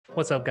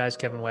What's up, guys?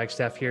 Kevin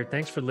Wagstaff here.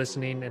 Thanks for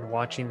listening and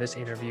watching this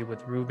interview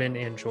with Ruben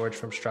and George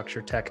from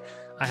Structure Tech.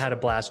 I had a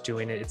blast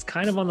doing it. It's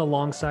kind of on the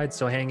long side,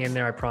 so hang in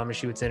there. I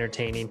promise you it's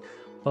entertaining.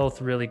 Both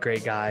really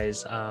great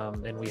guys,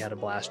 and we had a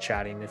blast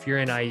chatting. If you're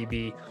in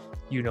IEB,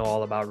 you know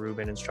all about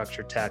Ruben and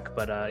Structure Tech,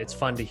 but it's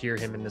fun to hear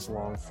him in this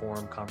long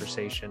form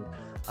conversation,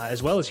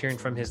 as well as hearing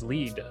from his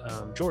lead,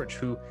 George,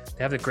 who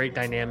they have a great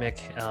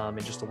dynamic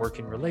and just the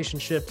working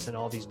relationships and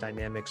all these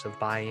dynamics of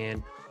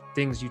buy-in,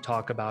 things you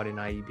talk about in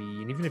IEB.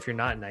 And even if you're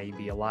not in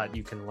IEB, a lot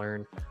you can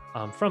learn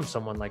from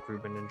someone like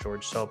Ruben and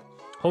George. So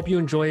hope you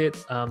enjoy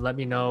it. Let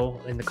me know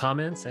in the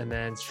comments, and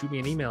then shoot me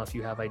an email if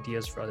you have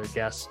ideas for other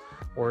guests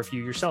or if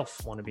you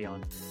yourself want to be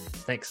on.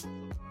 Thanks.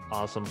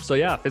 Awesome. So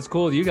yeah, if it's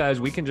cool with you guys,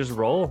 we can just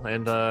roll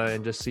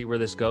and just see where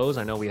this goes.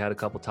 I know we had a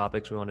couple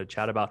topics we wanted to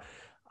chat about.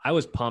 I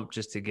was pumped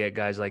just to get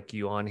guys like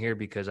you on here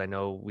because I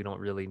know we don't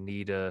really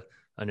need an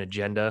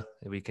agenda.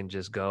 We can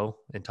just go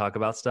and talk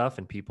about stuff,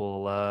 and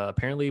people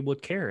apparently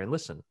would care and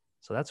listen.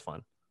 So that's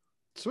fun.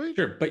 Sweet.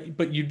 Sure.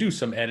 But you do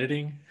some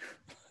editing.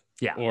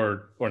 Yeah.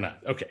 Or not.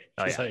 Okay.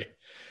 Oh, yeah.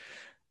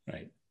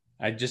 Right.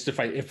 I just, if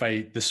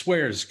the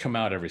swears come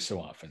out every so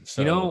often.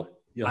 So,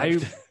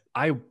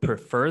 I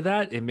prefer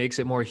that. It makes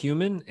it more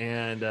human,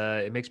 and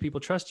it makes people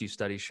trust you.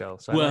 Studies show.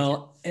 So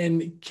well,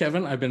 and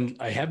Kevin,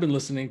 I have been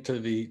listening to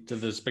the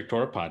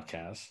Spectora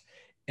podcast,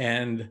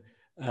 and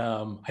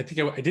I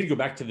think I did go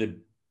back to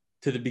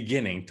the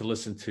beginning to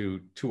listen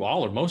to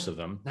all or most of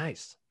them.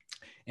 Nice.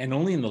 And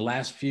only in the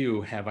last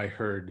few have I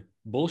heard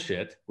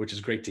bullshit, which is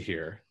great to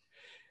hear.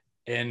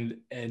 And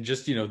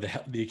just,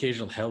 the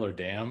occasional hell or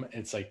damn,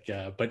 it's like,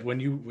 but when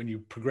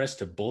you progress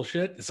to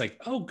bullshit, it's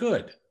like, oh,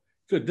 good.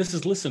 This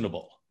is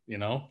listenable.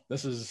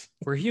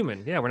 We're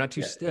human. Yeah. We're not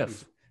too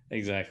stiff.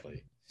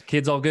 Exactly.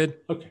 Kids all good.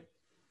 Okay.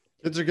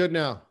 Kids are good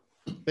now.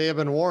 They have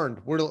been warned.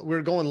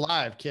 We're going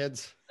live,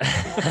 kids.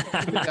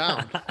 Keep it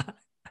down.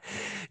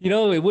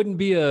 It wouldn't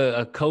be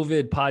a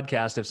COVID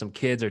podcast if some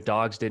kids or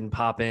dogs didn't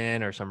pop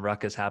in or some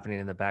ruckus happening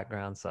in the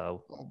background.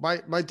 So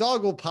my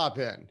dog will pop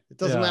in. It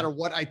doesn't matter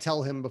what I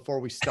tell him before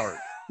we start.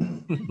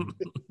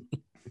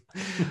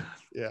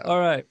 Yeah. All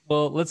right.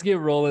 Well, let's get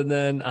rolling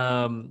then.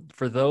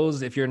 For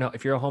those, if you're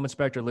a home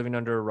inspector living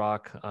under a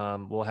rock,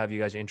 we'll have you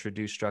guys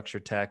introduce Structure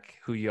Tech,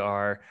 who you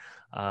are.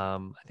 I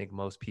think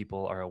most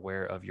people are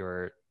aware of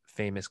your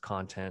famous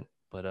content,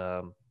 but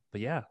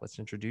yeah, let's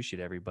introduce you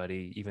to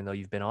everybody, even though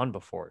you've been on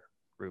before.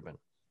 Ruben.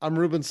 I'm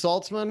Ruben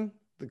Saltzman.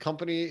 The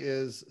company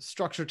is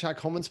Structure Tech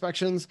Home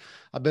Inspections.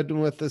 I've been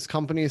with this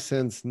company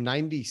since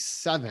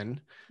 97.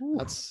 Ooh.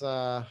 That's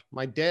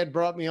my dad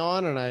brought me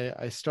on, and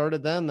I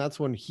started then. That's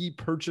when he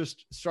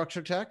purchased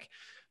Structure Tech.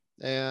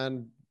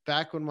 And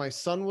back when my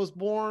son was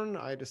born,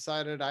 I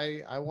decided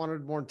I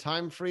wanted more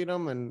time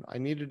freedom and I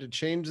needed to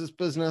change this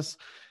business.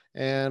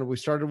 And we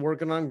started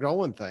working on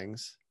growing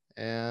things.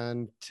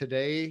 And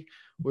today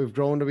we've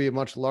grown to be a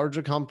much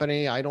larger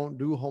company. I don't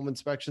do home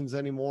inspections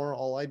anymore.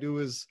 All I do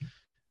is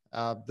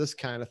this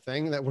kind of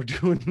thing that we're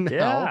doing now.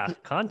 Yeah,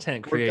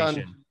 content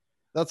creation.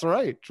 That's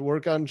right. To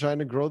work on trying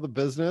to grow the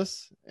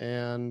business.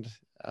 And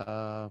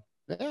yeah,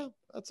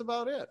 that's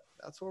about it.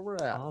 That's where we're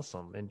at.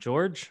 Awesome. And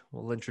George,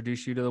 we'll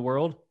introduce you to the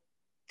world.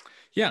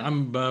 Yeah,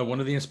 I'm one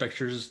of the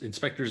inspectors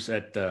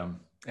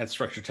at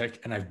Structure Tech,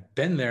 and I've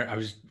been there.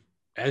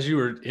 As you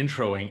were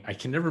introing, I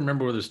can never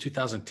remember whether it was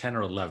 2010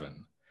 or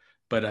 11,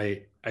 but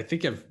I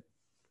think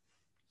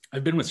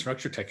I've been with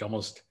Structure Tech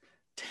almost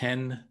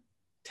 10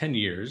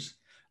 years.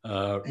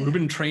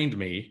 Ruben trained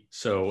me,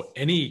 so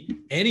any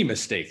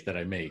mistake that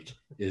I make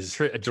is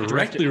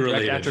directly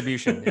related. Direct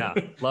attribution, yeah,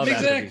 love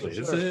exactly.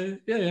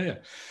 Attribution. Yeah.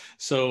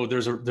 So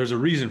there's a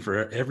reason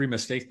for every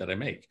mistake that I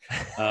make.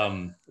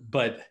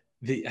 But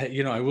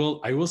I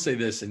will say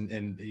this,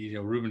 and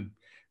Ruben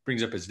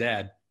brings up his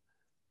dad.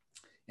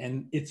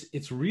 And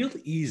it's real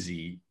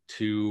easy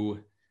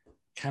to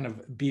kind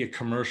of be a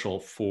commercial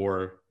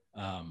for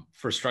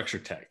Structure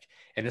Tech.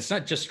 And it's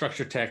not just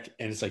Structure Tech.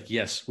 And it's like,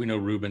 yes, we know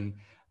Ruben,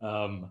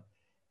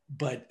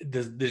 but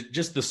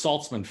just the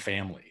Saltzman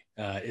family.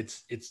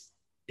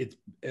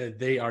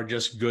 They are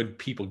just good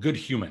people, good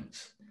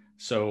humans.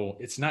 So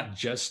it's not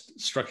just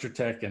Structure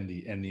Tech and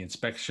the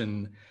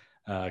inspection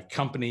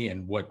company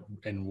and what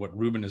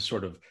Ruben is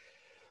sort of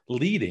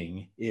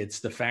leading. It's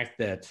the fact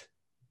that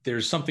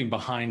there's something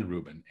behind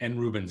Ruben and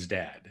Ruben's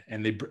dad,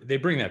 and they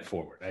bring that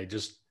forward.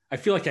 I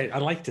feel like I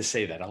like to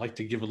say that. I like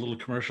to give a little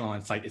commercial,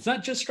 and it's like, it's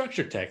not just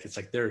Structure Tech. It's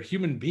like, they're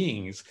human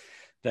beings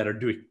that are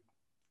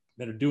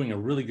doing a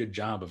really good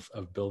job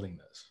of building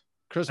this.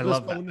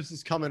 Christmas bonus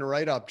is coming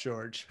right up,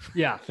 George.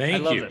 Yeah.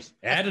 Thank you. This.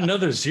 Add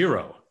another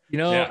zero.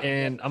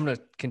 And I'm going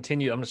to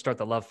continue. I'm going to start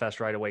the love fest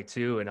right away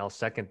too. And I'll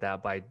second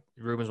that by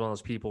Ruben's one of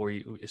those people where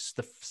it's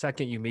the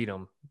second you meet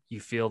him, you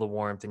feel the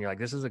warmth and you're like,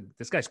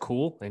 this guy's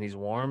cool and he's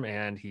warm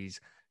and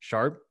he's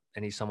sharp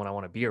and he's someone I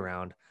want to be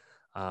around.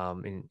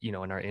 And in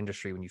our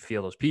industry, when you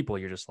feel those people,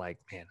 you're just like,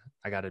 man,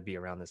 I got to be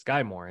around this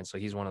guy more. And so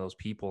he's one of those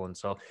people. And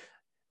so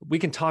we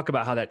can talk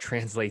about how that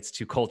translates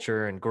to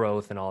culture and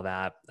growth and all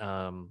that,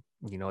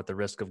 at the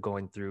risk of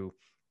going through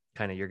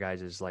kind of your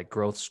guys' like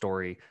growth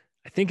story.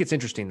 I think it's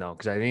interesting though,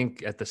 because I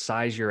think at the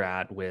size you're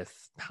at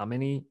with how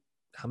many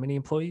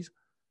employees?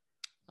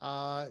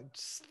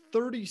 It's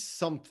 30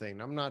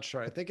 something. I'm not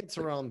sure. I think it's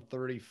around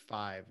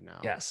 35 now.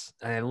 Yes.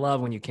 And I love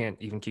when you can't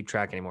even keep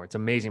track anymore. It's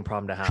an amazing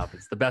problem to have.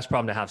 It's the best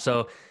problem to have.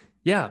 So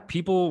yeah,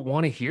 people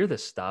want to hear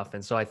this stuff.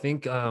 And so I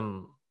think,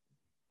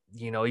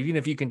 even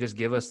if you can just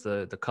give us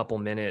the couple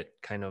minute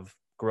kind of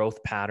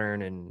growth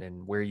pattern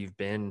and where you've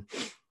been,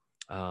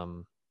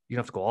 you don't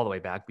have to go all the way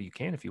back, but you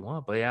can if you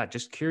want. But yeah,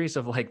 just curious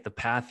of like the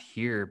path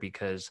here,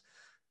 because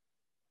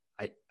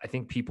I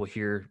think people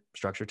hear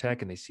Structure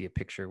Tech and they see a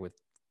picture with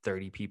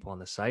 30 people on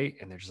the site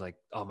and they're just like,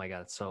 oh my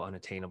God, it's so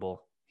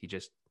unattainable. He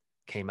just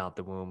came out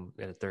the womb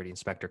at a 30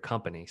 inspector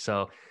company.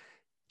 So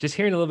just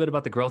hearing a little bit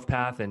about the growth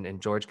path,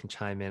 and George can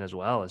chime in as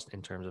well as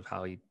in terms of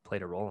how he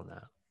played a role in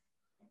that.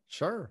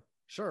 Sure.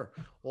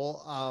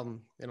 Well,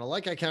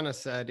 like I kind of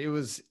said, it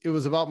was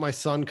about my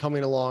son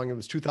coming along. It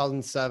was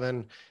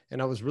 2007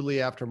 and I was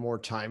really after more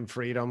time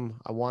freedom.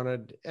 I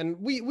wanted, and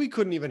we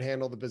couldn't even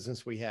handle the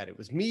business we had. It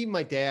was me,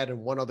 my dad, and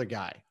one other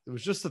guy. It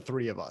was just the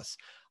three of us.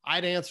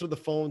 I'd answer the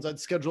phones. I'd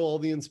schedule all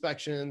the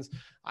inspections.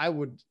 I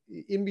would,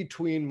 in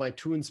between my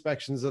 2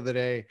 inspections of the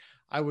day,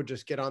 I would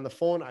just get on the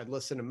phone. I'd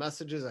listen to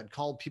messages. I'd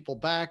call people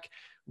back.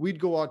 We'd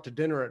go out to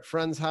dinner at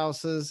friends'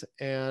 houses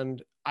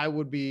and I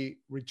would be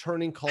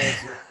returning calls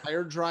the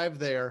entire drive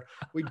there.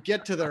 We'd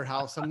get to their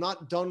house. I'm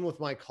not done with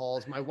my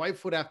calls. My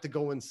wife would have to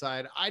go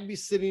inside. I'd be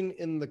sitting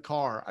in the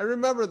car. I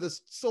remember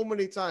this so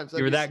many times.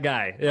 You were that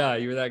guy. Yeah,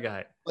 you were that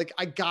guy. Like,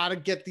 I got to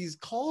get these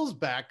calls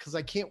back because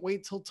I can't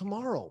wait till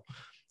tomorrow.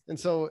 And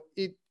so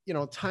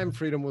time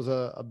freedom was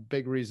a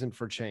big reason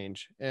for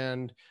change.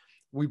 And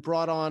we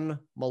brought on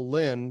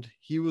Malind.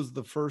 He was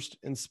the first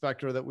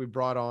inspector that we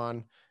brought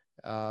on.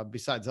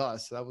 Besides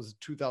us, that was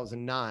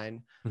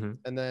 2009. Mm-hmm.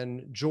 And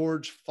then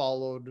George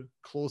followed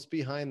close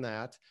behind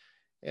that.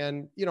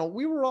 And,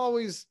 we were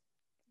always,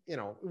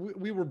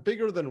 we were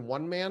bigger than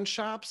one-man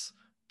shops,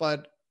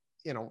 but,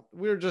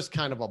 we were just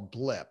kind of a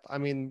blip. I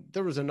mean,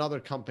 there was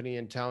another company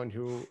in town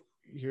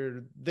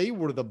they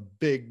were the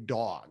big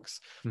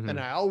dogs. Mm-hmm. And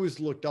I always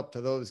looked up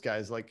to those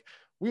guys. Like,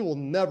 we will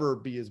never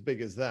be as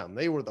big as them.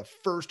 They were the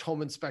first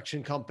home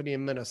inspection company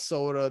in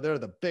Minnesota. They're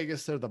the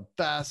biggest, they're the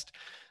best.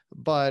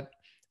 But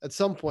at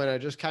some point I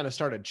just kind of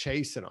started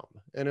chasing them,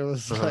 and it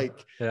was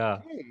like, hey,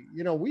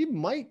 we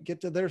might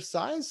get to their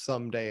size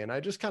someday. And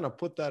I just kind of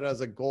put that as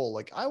a goal.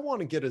 Like, I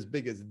want to get as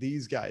big as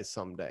these guys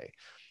someday.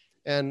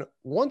 And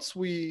once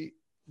we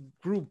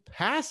grew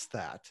past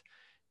that,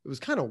 it was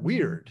kind of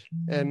weird.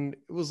 And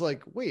it was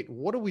like, wait,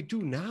 what do we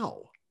do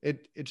now?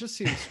 It just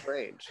seems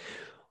strange.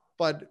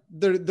 But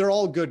they're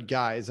all good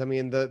guys. I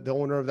mean, the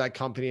owner of that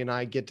company and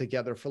I get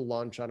together for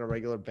lunch on a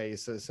regular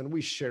basis, and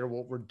we share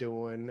what we're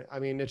doing. I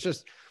mean,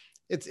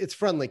 it's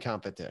friendly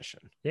competition.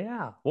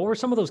 Yeah. What were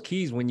some of those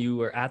keys when you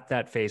were at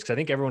that phase? Because I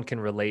think everyone can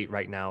relate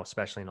right now,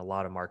 especially in a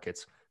lot of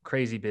markets.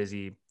 Crazy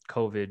busy,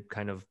 COVID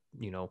kind of,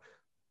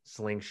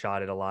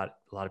 slingshotted a lot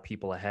of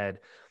people ahead.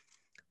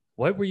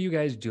 What were you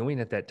guys doing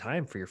at that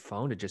time for your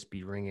phone to just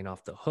be ringing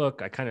off the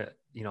hook? I kind of,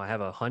 I have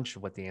a hunch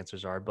of what the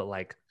answers are, but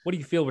like, what do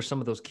you feel were some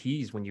of those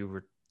keys when you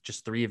were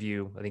just 3 of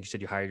you? I think you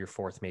said you hired your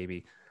 4th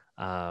maybe,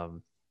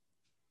 of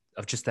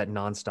just that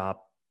nonstop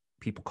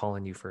people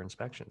calling you for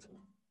inspections.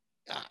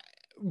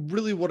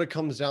 Really what it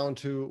comes down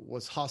to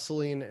was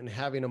hustling and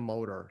having a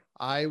motor.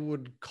 I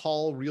would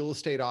call real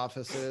estate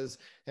offices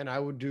and I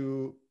would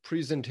do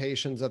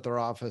presentations at their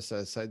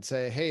offices. I'd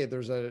say, hey,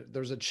 there's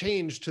a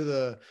change to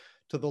the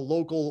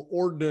local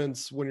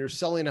ordinance. When you're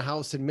selling a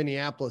house in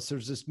Minneapolis,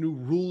 there's this new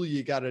rule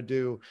you got to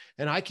do,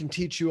 and I can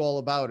teach you all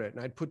about it.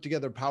 And I'd put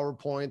together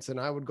PowerPoints, and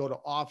I would go to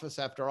office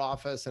after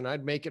office, and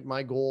I'd make it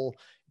my goal.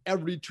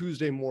 Every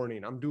Tuesday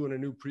morning, I'm doing a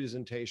new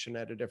presentation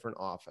at a different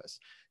office,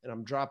 and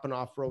I'm dropping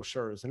off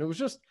brochures. And it was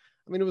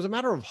it was a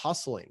matter of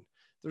hustling.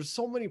 There's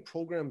so many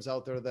programs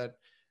out there that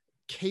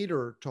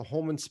cater to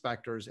home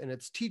inspectors, and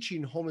it's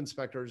teaching home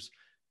inspectors.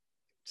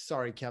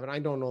 Sorry, Kevin, I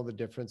don't know the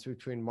difference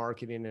between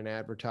marketing and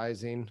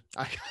advertising.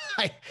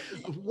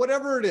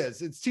 Whatever it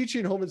is, it's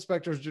teaching home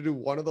inspectors to do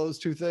one of those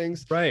 2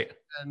 things. Right.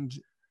 And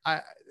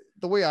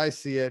the way I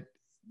see it,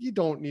 you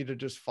don't need to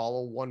just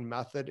follow one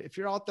method. If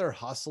you're out there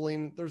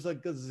hustling, there's a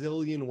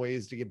gazillion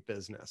ways to get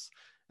business.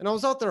 And I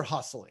was out there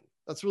hustling.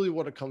 That's really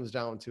what it comes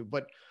down to.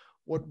 But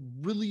what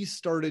really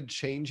started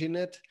changing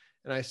it,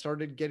 and I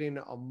started getting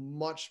a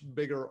much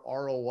bigger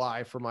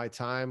ROI for my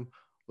time,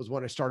 was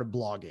when I started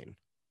blogging.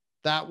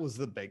 That was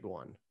the big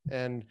one.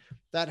 And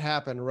that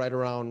happened right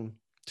around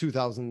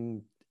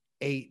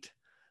 2008.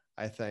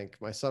 I think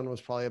my son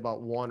was probably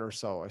about 1 or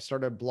so. I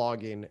started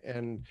blogging,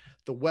 and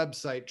the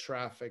website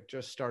traffic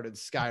just started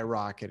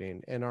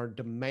skyrocketing, and our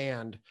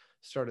demand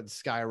started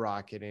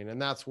skyrocketing.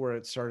 And that's where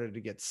it started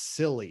to get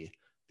silly,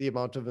 the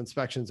amount of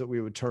inspections that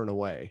we would turn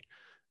away.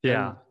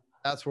 Yeah. And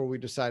that's where we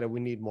decided we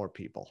need more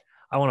people.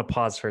 I want to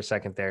pause for a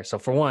second there. So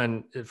for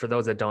one, for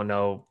those that don't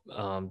know,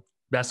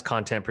 best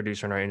content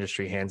producer in our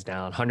industry, hands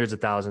down, hundreds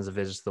of thousands of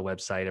visits to the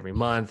website every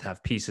month,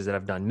 have pieces that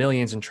have done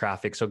millions in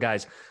traffic. So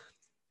guys,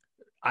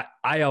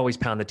 I always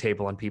pound the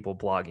table on people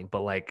blogging,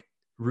 but like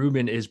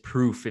Ruben is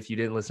proof, if you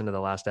didn't listen to the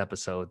last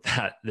episode,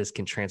 that this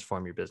can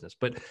transform your business.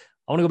 But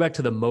I want to go back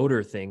to the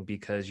motor thing,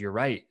 because you're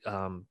right.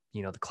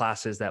 The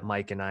classes that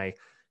Mike and I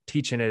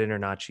teach in at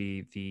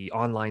InterNACHI, the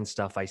online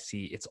stuff I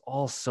see, it's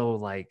also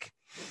like,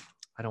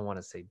 I don't want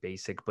to say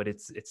basic, but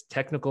it's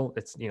technical.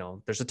 It's,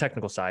 there's a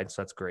technical side,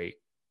 so that's great.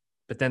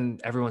 But then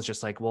everyone's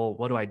just like, well,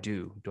 what do I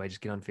do? Do I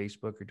just get on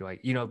Facebook, or do I,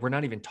 we're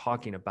not even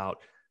talking about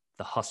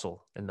the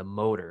hustle and the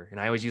motor. And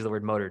I always use the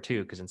word motor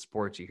too, because in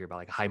sports you hear about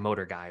like a high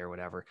motor guy or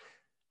whatever.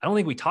 I don't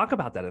think we talk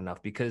about that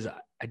enough, because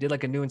I did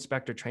like a new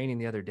inspector training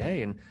the other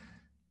day, and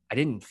I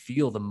didn't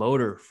feel the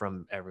motor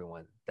from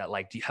everyone that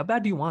like, how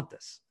bad do you want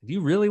this? Do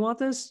you really want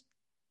this?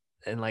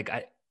 And like,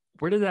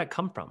 where did that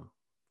come from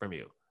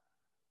you?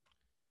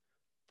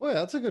 Boy,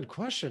 that's a good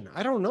question.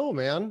 I don't know,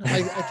 man.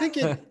 I think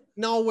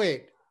no,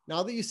 wait,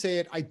 now that you say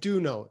it, I do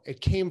know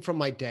it came from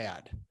my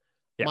dad.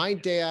 Yeah. My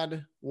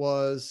dad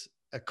was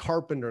a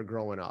carpenter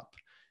growing up,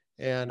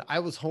 and I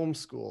was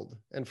homeschooled.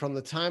 And from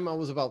the time I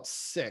was about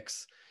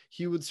 6,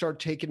 he would start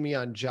taking me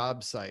on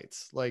job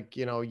sites. Like,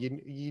 you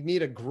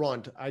need a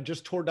grunt. I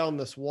just tore down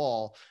this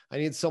wall. I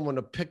need someone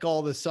to pick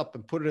all this up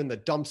and put it in the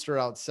dumpster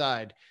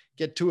outside.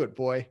 Get to it,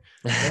 boy.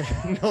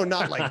 No,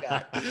 not like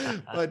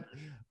that. But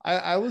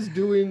I was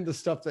doing the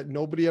stuff that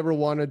nobody ever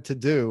wanted to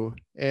do.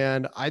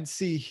 And I'd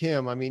see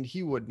him. I mean,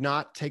 he would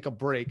not take a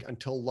break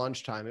until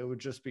lunchtime. It would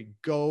just be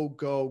go,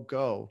 go,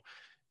 go.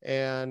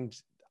 And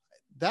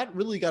that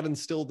really got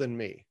instilled in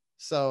me.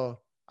 So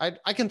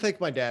I can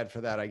thank my dad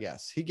for that, I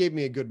guess. He gave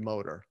me a good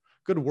motor,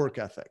 good work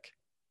ethic.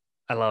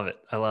 I love it.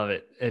 I love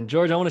it. And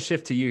George, I want to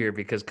shift to you here,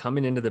 because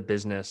coming into the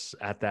business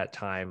at that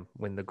time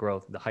when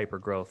the hyper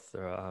growth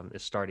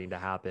is starting to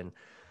happen,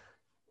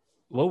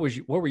 what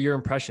were your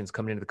impressions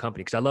coming into the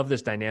company? Because I love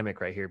this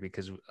dynamic right here,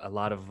 because a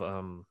lot of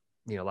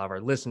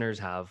our listeners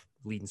have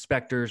lead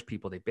inspectors,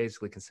 people they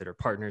basically consider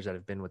partners that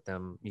have been with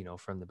them,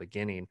 from the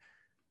beginning.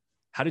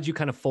 How did you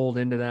kind of fold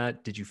into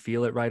that? Did you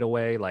feel it right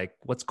away? Like,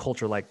 what's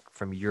culture like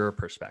from your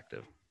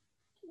perspective?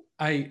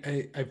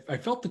 I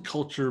felt the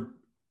culture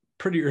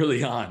pretty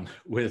early on,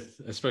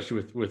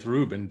 especially with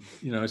Ruben,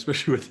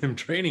 especially with him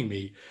training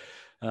me.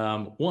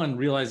 One,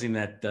 realizing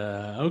that,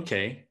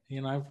 okay,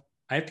 I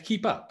have to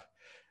keep up,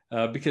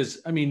 because,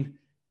 I mean,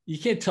 you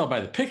can't tell by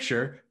the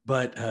picture,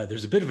 but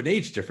there's a bit of an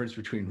age difference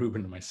between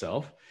Ruben and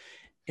myself.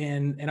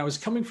 And I was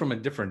coming from a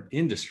different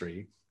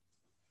industry,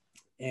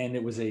 and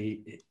it was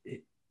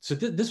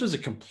this was a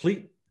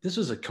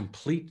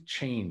complete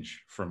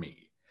change for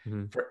me.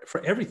 Mm-hmm.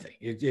 for everything.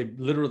 It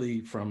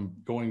literally, from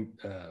going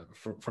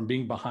from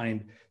being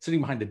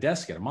sitting behind a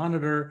desk at a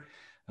monitor.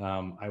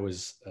 I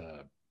was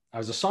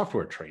a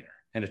software trainer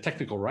and a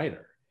technical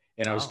writer,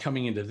 and I was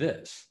coming into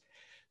this.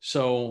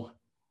 So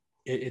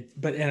I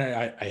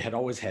had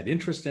always had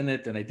interest in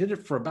it, and I did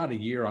it for about a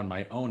year on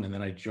my own, and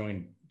then I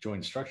joined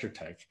Structure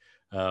Tech,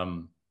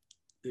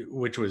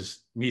 which was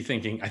me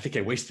thinking, I think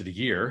I wasted a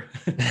year,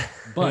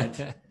 but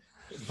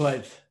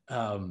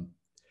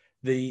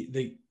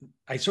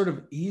I sort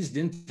of eased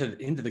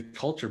into the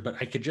culture. But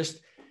I could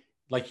just,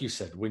 like you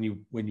said, when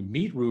you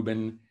meet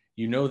Ruben,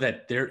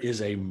 that there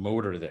is a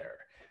motor there.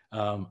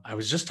 I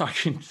was just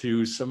talking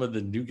to some of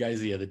the new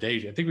guys the other day.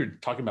 I think we were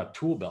talking about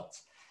tool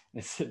belts.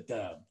 And I said,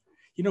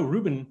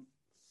 Ruben,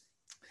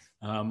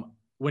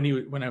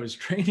 when I was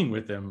training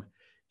with him,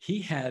 he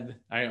had,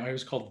 I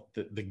always called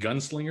the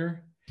gunslinger,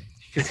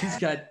 because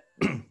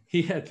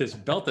he had this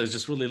belt that was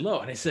just really low.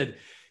 And I said,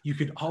 you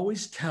could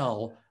always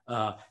tell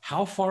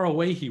how far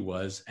away he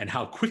was and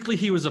how quickly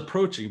he was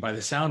approaching by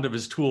the sound of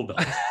his tool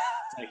belt.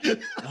 Like,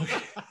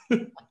 okay.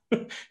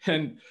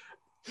 And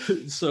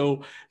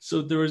so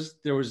there was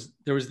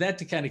that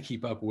to kind of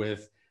keep up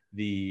with,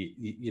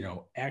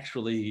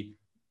 actually,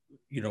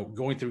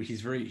 going through.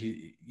 He's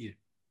very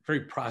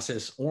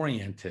process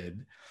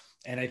oriented,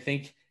 and I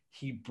think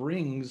he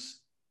brings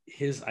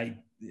his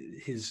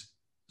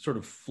sort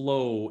of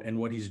flow and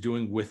what he's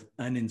doing with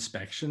an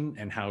inspection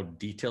and how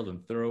detailed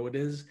and thorough it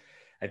is.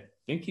 I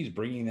think he's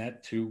bringing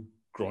that to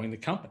growing the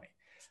company,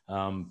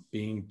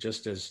 being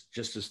just as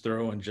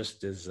thorough and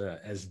just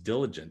as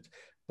diligent.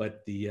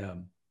 But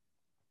at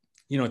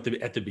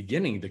the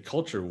beginning, the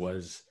culture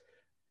was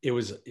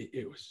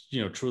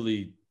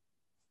truly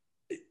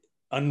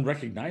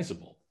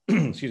unrecognizable.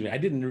 Excuse me. I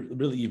didn't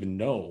really even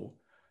know.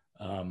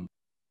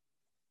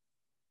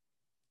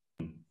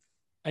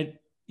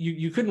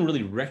 You couldn't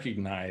really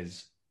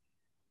recognize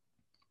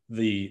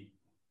the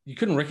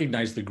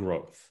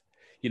growth.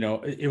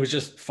 It was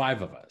just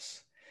 5 of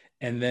us.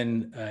 And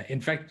then, in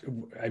fact,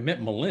 I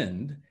met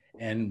Milind,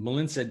 and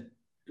Milind said,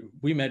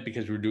 we met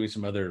because we were doing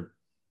some other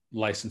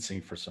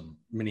licensing for some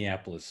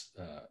Minneapolis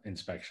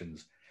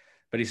inspections.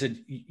 But he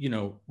said,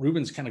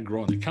 Ruben's kind of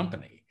growing the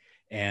company,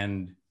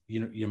 and,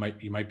 you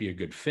might be a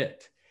good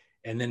fit.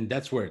 And then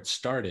that's where it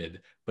started.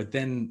 But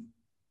then,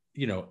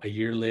 a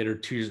year later,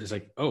 2 years, it's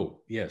like, oh,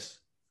 yes,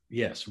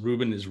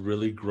 Ruben is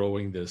really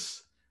growing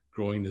this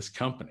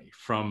company.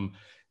 From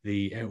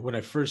when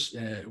I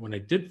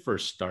did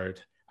first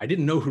start, I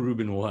didn't know who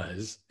Ruben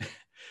was,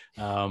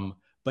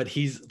 but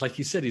he's, like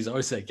you said, he's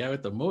always that guy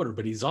with the motor,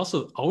 but he's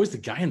also always the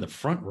guy in the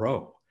front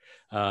row.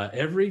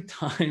 Every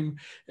time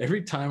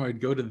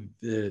I'd go to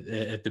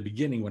at the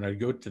beginning, when I'd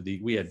go to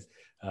we have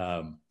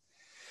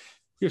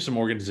some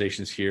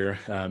organizations here.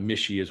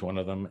 Mishi is one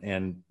of them,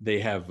 and they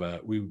have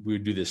we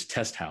would do this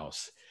test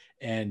house,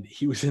 and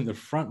he was in the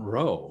front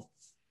row.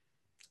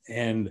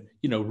 And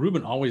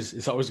Ruben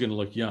is always going to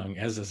look young,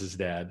 as does his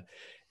dad.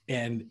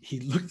 And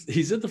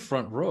he's in the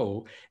front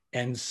row,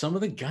 and some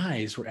of the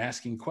guys were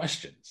asking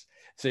questions,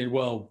 saying,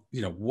 well,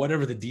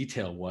 whatever the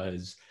detail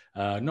was,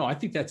 no, I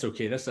think that's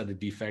okay. That's not a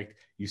defect.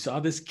 You saw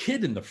this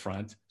kid in the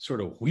front sort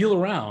of wheel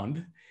around,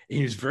 and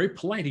he was very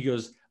polite. He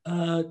goes,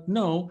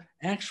 no,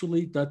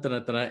 actually, da, da, da,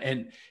 da,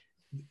 and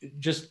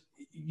just,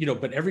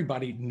 but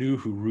everybody knew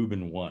who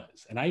Ruben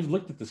was. And I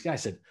looked at this guy, I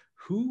said,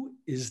 who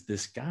is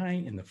this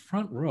guy in the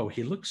front row?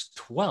 He looks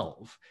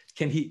 12.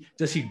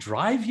 Does he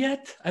drive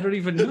yet? I don't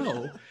even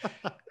know.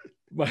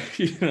 But,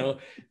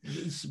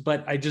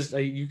 but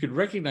you could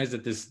recognize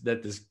that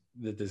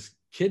this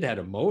kid had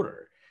a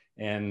motor.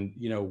 And,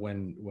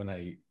 when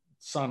I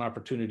saw an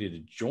opportunity to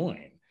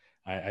join,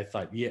 I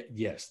thought,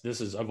 yes,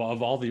 this is of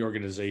all the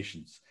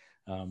organizations,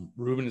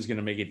 Ruben is going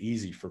to make it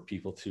easy for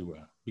people to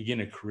begin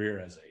a career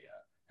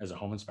as a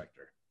home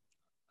inspector.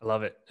 I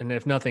love it. And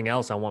if nothing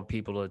else, I want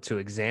people to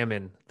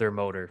examine their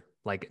motor,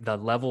 like the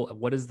level,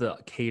 what is the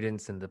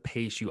cadence and the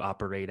pace you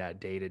operate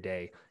at day to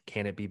day?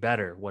 Can it be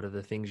better? What are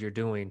the things you're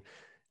doing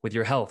with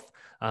your health?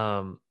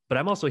 But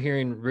I'm also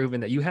hearing,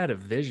 Ruben, that you had a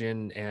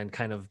vision and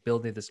kind of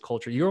building this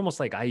culture. You're almost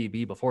like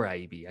IEB before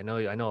IEB. I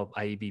know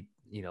IEB,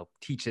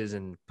 teaches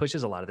and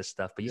pushes a lot of this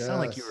stuff, but you sound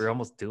like you were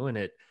almost doing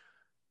it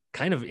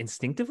kind of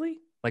instinctively.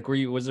 Like,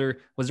 was there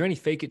any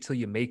fake it till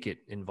you make it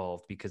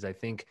involved? Because I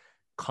think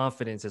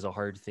confidence is a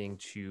hard thing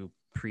to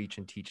preach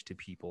and teach to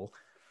people.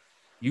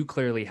 You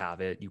clearly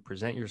have it. You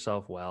present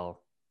yourself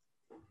well.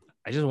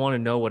 I just want to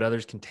know what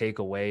others can take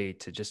away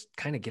to just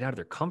kind of get out of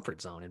their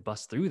comfort zone and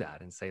bust through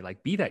that and say,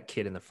 like, be that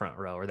kid in the front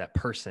row or that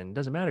person. It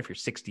doesn't matter if you're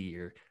 60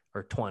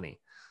 or 20.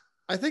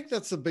 I think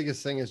that's the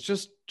biggest thing, is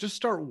just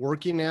start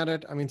working at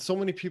it. I mean, so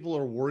many people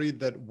are worried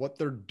that what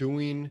they're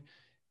doing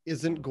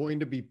isn't going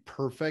to be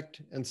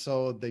perfect, and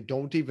so they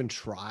don't even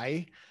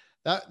try.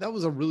 That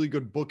was a really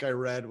good book I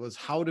read, was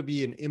How to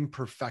Be an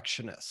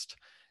Imperfectionist.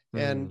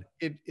 And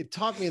it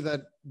taught me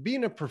that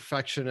being a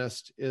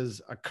perfectionist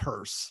is a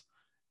curse.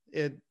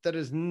 That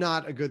is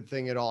not a good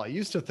thing at all. I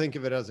used to think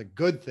of it as a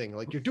good thing,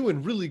 like you're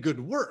doing really good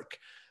work,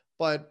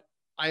 but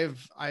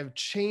I've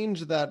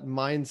changed that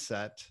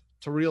mindset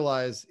to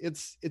realize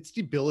it's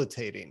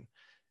debilitating.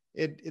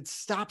 It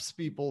stops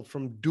people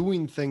from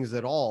doing things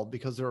at all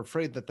because they're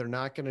afraid that they're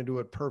not going to do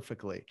it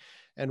perfectly.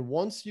 And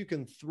once you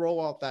can throw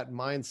out that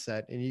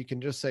mindset and you can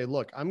just say,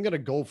 look, I'm going to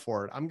go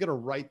for it. I'm going to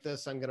write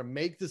this. I'm going to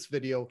make this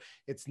video.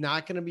 It's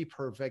not going to be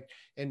perfect.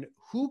 And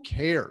who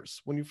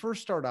cares? When you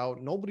first start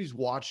out, nobody's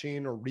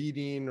watching or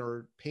reading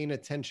or paying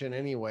attention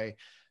anyway.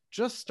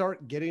 Just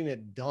start getting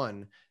it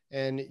done.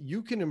 And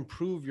you can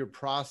improve your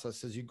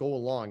process as you go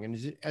along.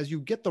 And as you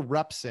get the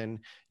reps in,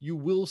 you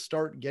will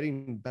start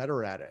getting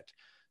better at it.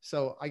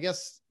 So I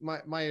guess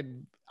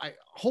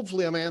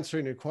hopefully I'm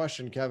answering your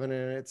question, Kevin,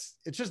 and it's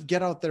just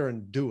get out there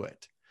and do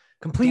it.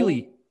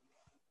 Completely.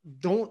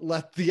 Don't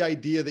let the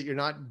idea that you're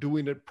not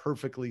doing it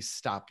perfectly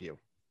stop you.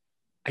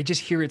 I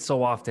just hear it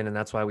so often, and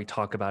that's why we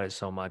talk about it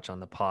so much on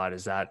the pod,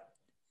 is that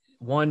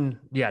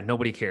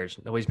nobody cares.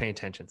 Nobody's paying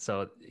attention.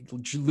 So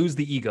lose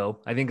the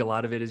ego. I think a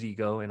lot of it is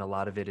ego, and a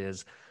lot of it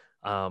is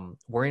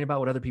worrying about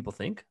what other people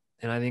think.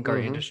 And I think our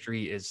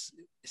industry is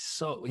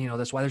so,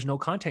 that's why there's no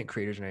content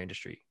creators in our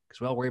industry,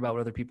 because we all worry about what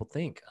other people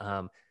think.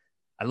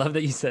 I love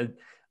that you said,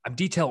 I'm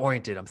detail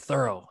oriented. I'm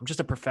thorough. I'm just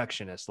a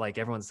perfectionist. Like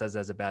everyone says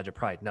as a badge of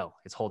pride. No,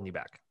 it's holding you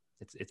back.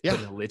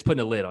 It's putting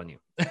a lid on you.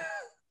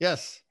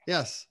 Yes.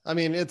 I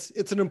mean,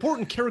 it's an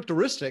important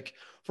characteristic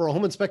for a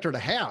home inspector to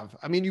have.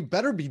 I mean, you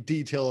better be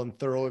detailed and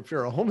thorough if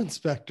you're a home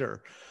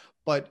inspector,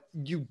 but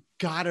you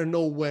got to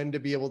know when to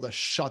be able to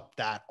shut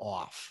that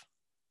off.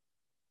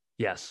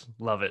 Yes.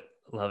 Love it.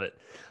 Love it.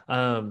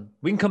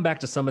 We can come back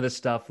to some of this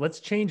stuff. Let's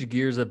change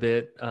gears a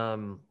bit.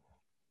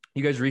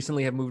 You guys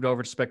recently have moved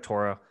over to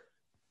Spectora.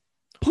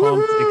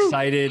 Pumped,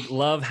 excited,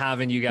 love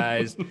having you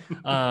guys.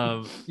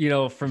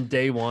 From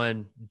day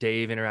one,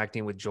 Dave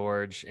interacting with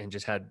George and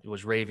just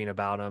was raving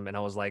about him. And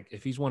I was like,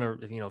 if he's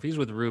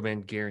with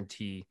Ruben,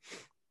 guarantee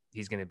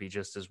he's going to be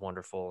just as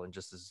wonderful and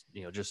just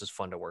as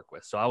fun to work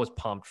with. So I was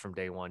pumped from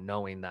day one,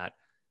 knowing that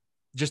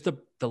just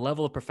the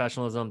level of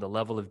professionalism, the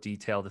level of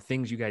detail, the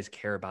things you guys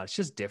care about, it's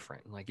just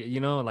different. Like,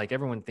 like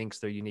everyone thinks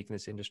they're unique in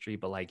this industry,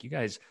 but like you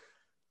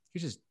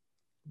just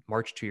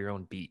march to your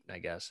own beat, I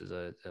guess, is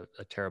a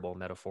terrible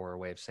metaphor or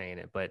way of saying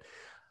it. But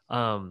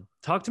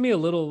talk to me a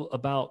little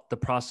about the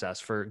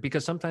process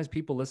because sometimes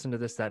people listen to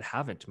this that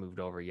haven't moved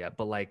over yet,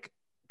 but like,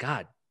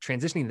 God,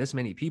 transitioning this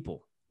many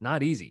people,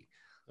 not easy.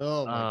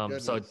 Oh my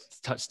goodness.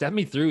 So step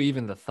me through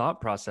even the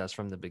thought process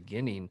from the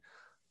beginning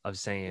of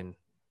saying,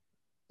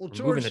 well,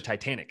 George, moving the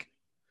Titanic.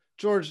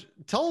 George,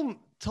 tell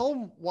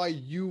them why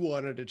you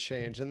wanted to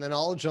change, and then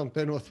I'll jump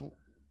in with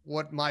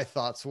what my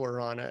thoughts were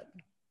on it.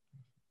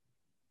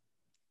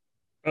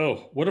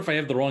 Oh, what if I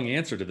have the wrong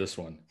answer to this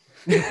one?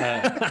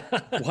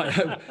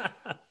 What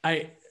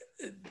I,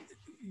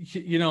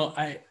 you know,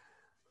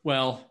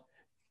 well,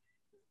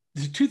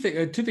 there's two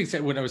things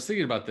that when I was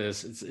thinking about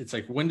this, it's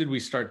like, when did we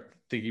start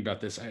thinking about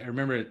this? I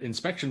remember at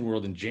Inspection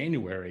World in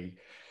January,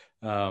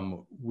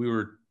 we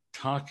were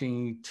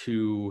talking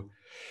to,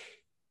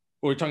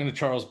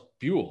 Charles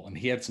Buell, and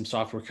he had some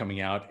software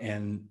coming out,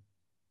 and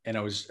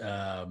I was,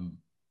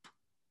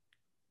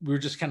 we were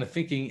just kind of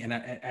thinking, and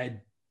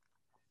I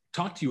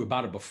talked to you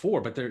about it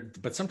before,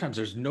 but sometimes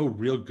there's no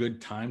real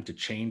good time to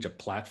change a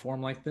platform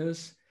like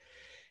this.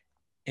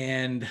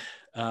 And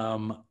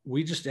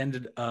we just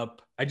ended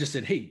up, I just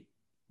said, hey,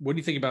 what do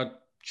you think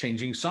about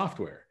changing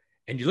software?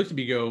 And you looked at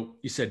me,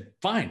 you said,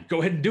 fine, go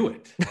ahead and do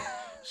it.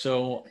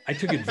 So I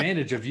took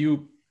advantage of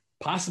you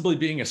possibly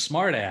being a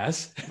smart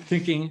ass,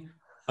 thinking,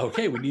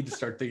 okay, we need to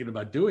start thinking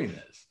about doing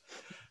this.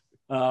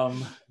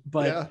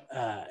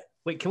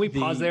 Wait, can we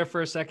pause there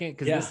for a second?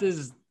 Because this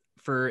is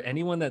for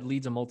anyone that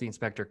leads a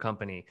multi-inspector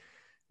company,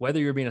 whether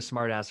you're being a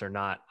smart ass or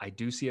not, I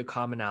do see a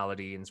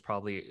commonality, and it's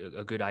probably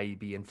a good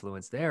IEB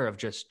influence there of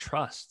just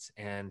trust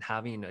and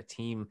having a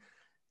team,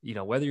 you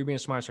know, whether you're being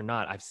smart or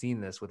not. I've seen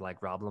this with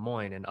like Rob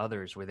Lemoyne and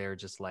others where they're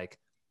just like,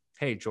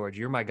 hey, George,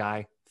 you're my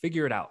guy.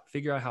 Figure it out.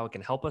 Figure out how it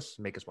can help us,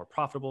 make us more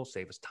profitable,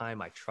 save us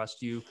time. I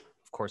trust you.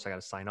 Of course, I got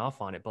to sign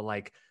off on it. But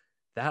like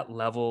that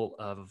level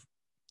of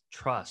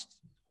trust,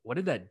 what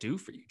did that do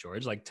for you,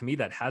 George? Like, to me,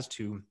 that has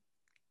to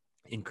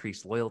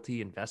increase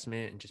loyalty,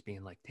 investment, and just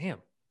being like, damn,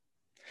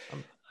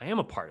 I am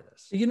a part of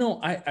this. You know,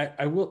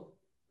 I will.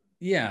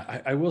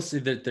 Yeah, I will say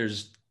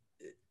that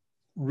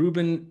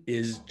Ruben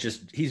is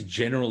just, he's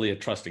generally a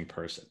trusting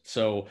person.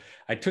 So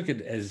I took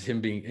it as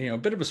him being, you know, a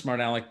bit of a smart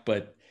aleck,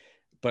 but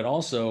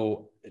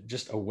also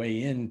just a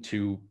way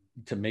into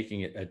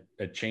making it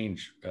a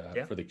change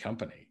for the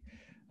company.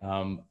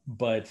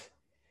 But,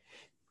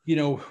 you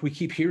know, we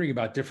keep hearing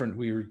about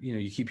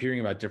you keep hearing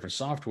about different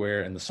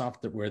software, and the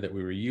software that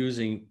we were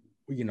using,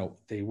 you know,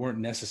 they weren't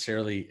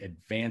necessarily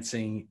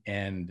advancing,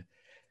 and,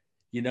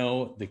 you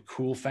know, the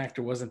cool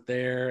factor wasn't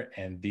there,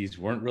 and these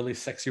weren't really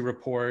sexy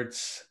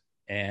reports,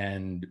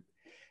 and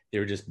they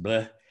were just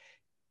bleh.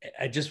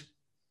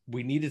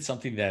 We needed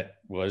something that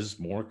was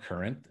more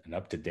current and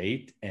up to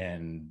date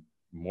and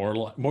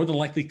more than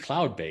likely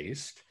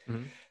cloud-based.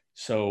 Mm-hmm.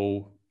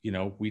 So, you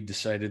know, we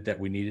decided that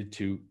we needed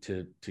to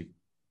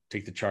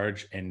take the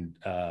charge and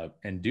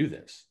do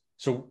this.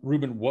 So,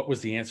 Ruben, what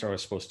was the answer I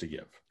was supposed to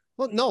give?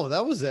 Well, no,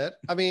 that was it.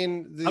 I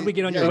mean, how'd we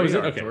get on your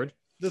radar, okay, George?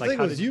 The thing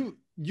was, you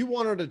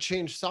wanted to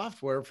change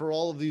software for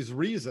all of these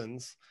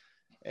reasons.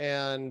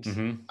 And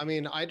mm-hmm. I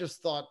mean, I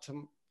just thought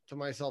to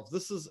myself,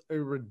 this is a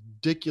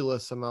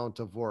ridiculous amount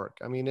of work.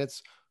 I mean,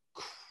 it's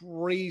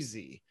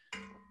crazy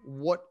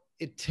what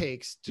it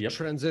takes to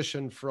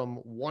transition from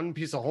one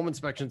piece of home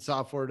inspection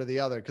software to the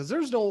other. Because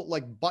there's no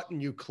like button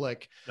you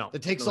click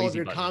that takes all of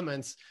your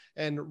comments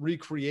and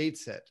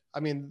recreates it. I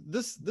mean,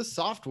 this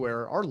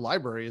software, our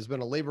library, has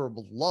been a labor of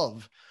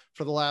love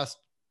for the last,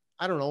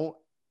 I don't know,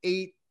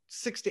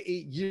 6 to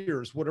 8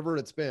 years, whatever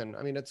it's been.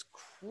 I mean, it's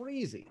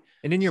crazy.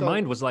 And in your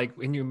mind,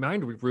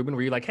 Ruben,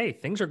 were you like, hey,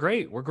 things are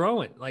great, we're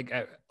growing? Like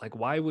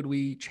why would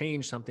we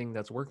change something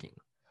that's working?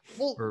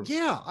 Well,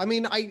 yeah. I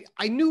mean,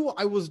 I knew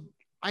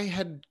I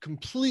had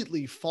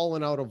completely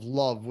fallen out of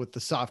love with the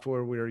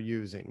software we were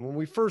using. When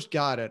we first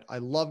got it, I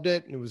loved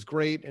it and it was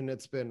great and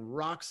it's been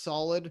rock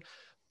solid,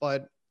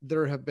 but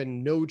there have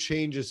been no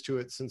changes to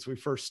it since we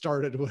first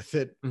started with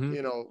it. Mm-hmm.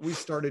 You know, we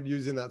started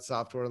using that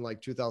software in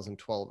like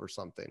 2012 or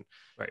something.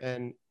 Right.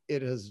 And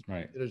it has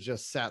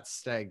just sat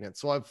stagnant.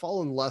 So I've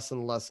fallen less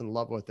and less in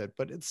love with it,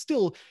 but it's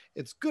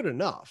good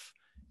enough.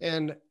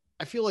 And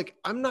I feel like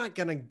I'm not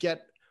going to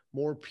get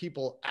more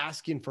people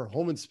asking for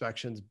home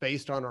inspections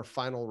based on our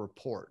final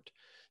report.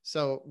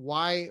 So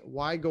why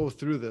go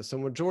through this?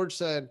 And when George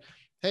said,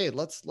 hey,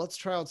 let's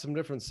try out some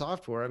different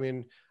software. I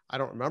mean, I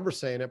don't remember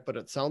saying it, but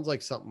it sounds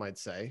like something I'd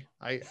say.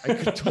 I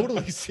could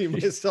totally see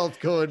myself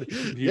going,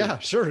 yeah,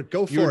 sure,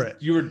 go for it.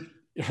 You were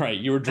right.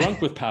 You were drunk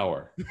with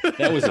power.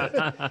 That was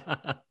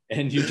it.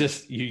 And you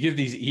give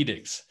these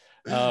edicts.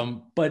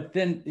 But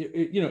then,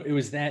 it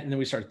was that. And then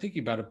we started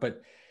thinking about it.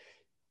 But,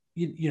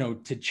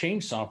 to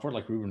change software,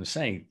 like Ruben was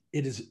saying,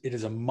 it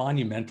is a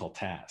monumental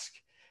task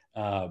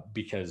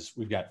because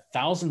we've got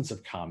thousands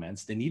of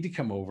comments. They need to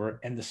come over,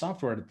 and the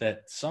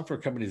software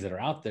companies that are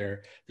out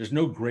there, there's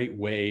no great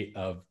way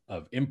of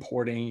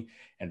importing.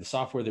 And the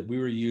software that we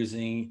were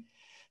using,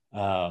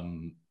 I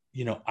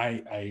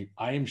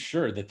am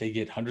sure that they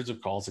get hundreds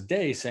of calls a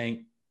day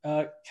saying,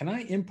 can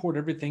I import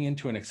everything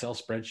into an Excel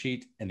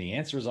spreadsheet? And the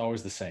answer is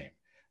always the same.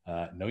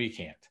 No, you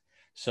can't.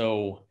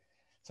 So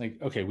it's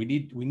like, okay, we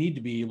need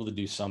to be able to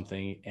do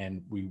something,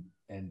 and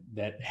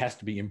that has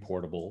to be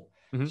importable.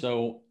 Mm-hmm.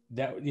 So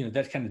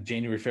that's kind of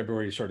January,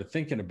 February, sort of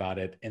thinking about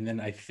it. And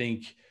then I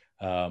think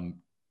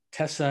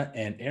Tessa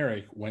and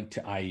Eric went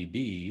to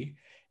IEB,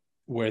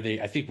 where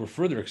I think were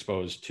further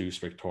exposed to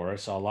Spectora.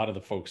 Saw a lot of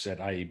the folks at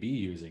IEB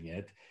using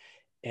it.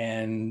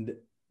 And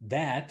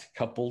that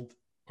coupled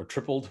or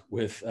tripled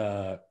with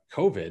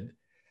COVID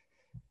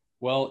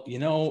Well,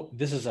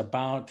 this is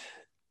about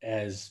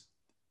as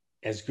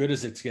good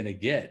as it's going to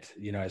get,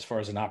 as far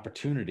as an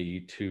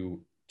opportunity to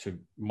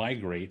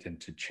migrate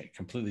and to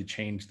completely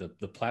change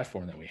the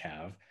platform that we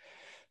have.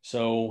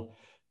 So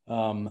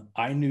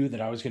I knew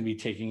that I was going to be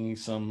taking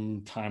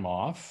some time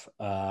off.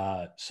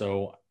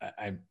 So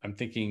I'm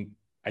thinking,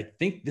 I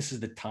think this is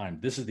the time,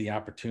 this is the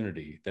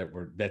opportunity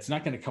that's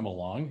not going to come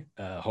along,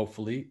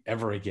 hopefully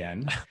ever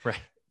again. Right.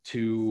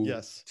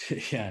 Yeah,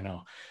 I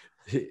know.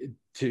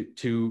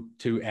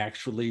 To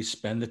actually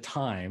spend the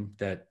time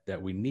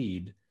that we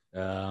need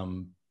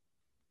to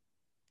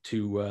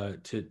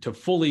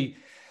fully,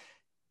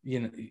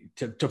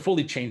 to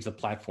fully change the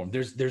platform.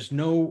 There's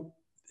no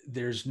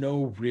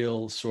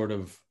real sort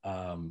of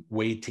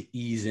way to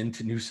ease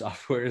into new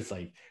software. It's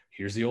like,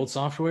 here's the old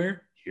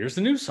software, here's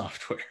the new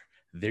software.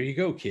 There you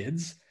go,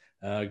 kids.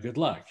 Good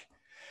luck.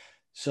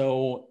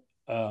 So,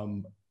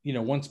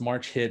 once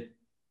March hit,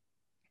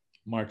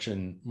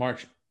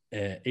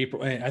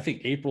 April, I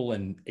think April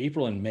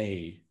and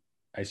May,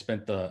 I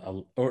spent I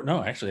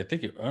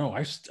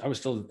was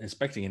still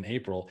inspecting in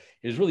April.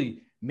 It was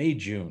really May,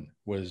 June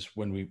was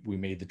when we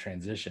made the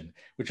transition,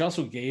 which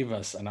also gave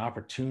us an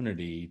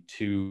opportunity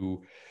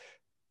to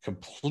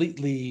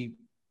completely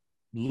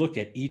look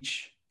at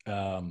each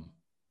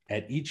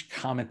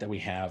comment that we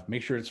have,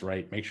 make sure it's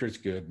right, make sure it's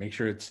good, make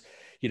sure it's,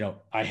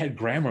 I had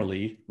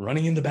Grammarly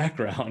running in the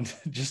background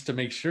just to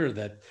make sure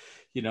that,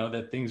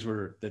 that things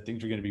were going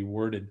to be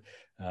worded,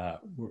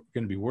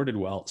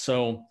 well.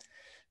 So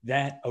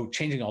that,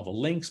 changing all the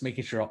links,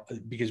 making sure,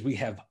 because we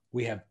have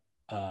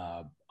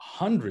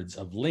hundreds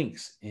of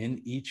links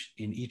in each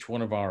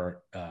one of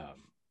our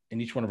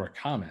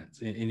comments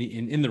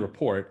in the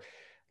report.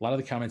 A lot of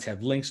the comments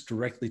have links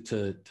directly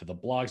to the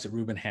blogs that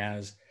Ruben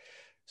has.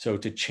 So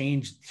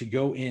to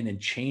go in and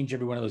change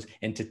every one of those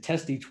and to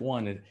test each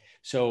one.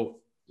 So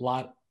a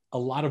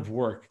lot of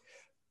work,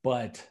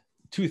 but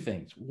two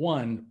things.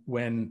 One,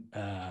 when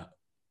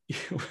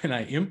when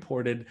I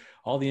imported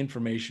all the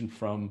information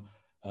from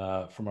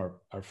our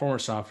former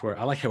software,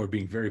 I like how we're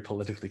being very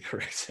politically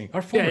correct, saying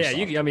our former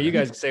software. You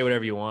guys can say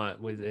whatever you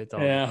want with it.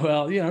 Yeah,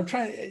 well, I'm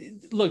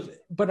trying. Look,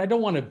 but I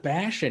don't want to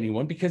bash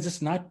anyone because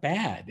it's not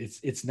bad.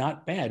 It's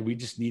not bad. We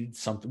just needed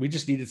something. We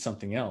just needed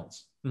something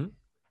else. Mm-hmm.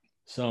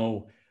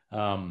 So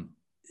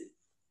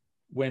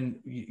when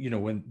we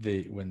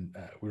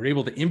were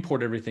able to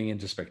import everything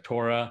into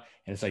Spectora,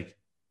 and it's like,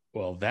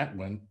 well, that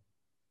went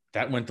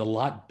a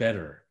lot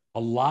better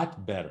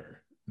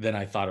than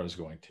I thought it was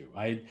going to.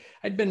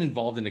 I'd been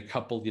involved in a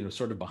couple,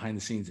 sort of behind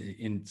the scenes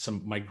in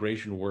some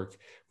migration work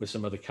with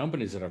some other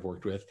companies that I've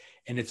worked with,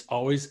 and it's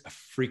always a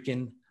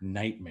freaking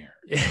nightmare.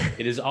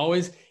 It is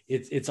always,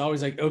 it's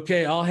always like,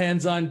 okay, all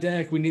hands on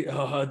deck. We need,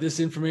 this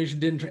information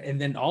didn't, and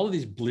then all of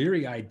these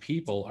bleary-eyed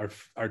people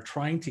are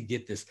trying to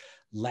get this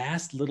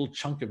last little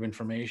chunk of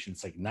information.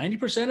 It's like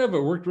 90% of it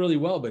worked really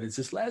well, but it's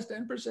this last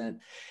 10%.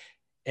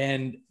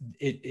 And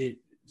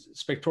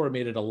Spectora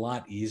made it a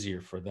lot easier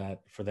for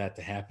that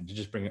to happen, to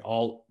just bring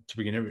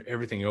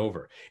everything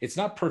over. It's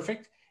not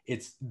perfect.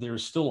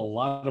 There's still a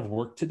lot of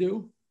work to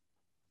do,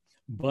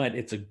 but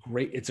it's a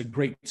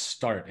great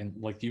start. And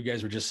like you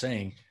guys were just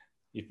saying,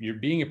 if you're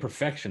being a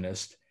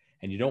perfectionist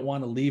and you don't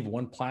want to leave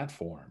one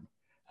platform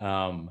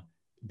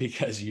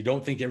because you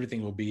don't think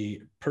everything will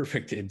be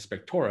perfect in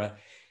Spectora,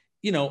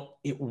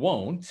 it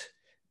won't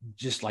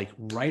just like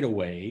right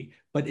away,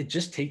 but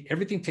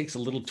everything takes a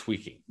little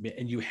tweaking,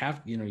 and you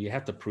have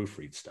to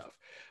proofread stuff.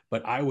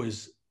 But I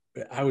was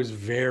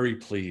very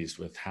pleased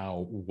with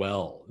how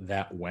well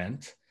that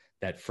went,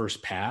 that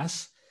first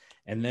pass.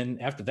 And then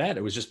after that,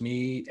 it was just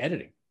me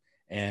editing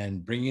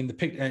and bringing the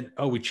pic. And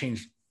we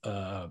changed,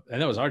 and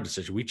that was our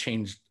decision. We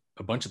changed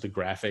a bunch of the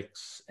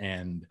graphics,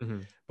 and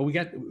but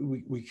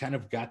we kind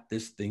of got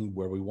this thing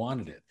where we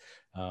wanted it.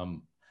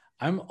 I'm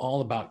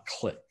all about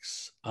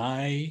clicks.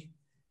 I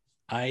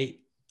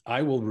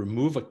will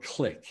remove a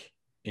click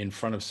in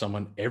front of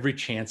someone every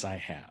chance I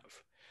have.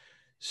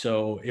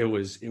 So it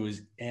was,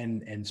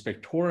 and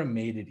Spectora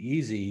made it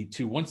easy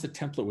to, once the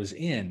template was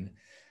in,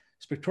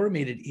 Spectora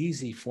made it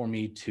easy for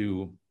me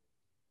to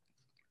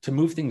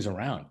move things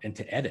around and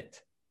to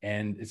edit.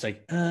 And it's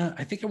like,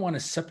 I think I want to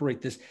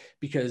separate this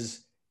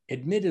because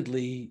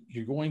admittedly,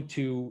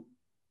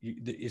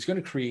 it's going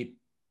to create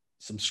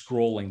some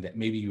scrolling that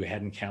maybe you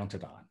hadn't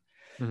counted on.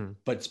 Mm-hmm.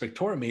 But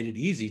Spectora made it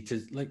easy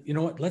to, like, you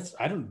know what,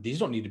 these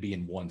don't need to be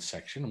in one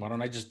section. Why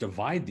don't I just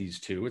divide these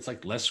two? It's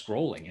like less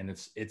scrolling, and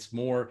it's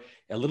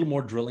a little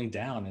more drilling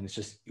down, and it's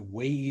just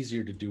way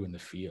easier to do in the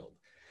field.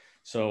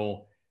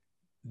 So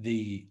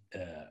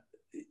Spectora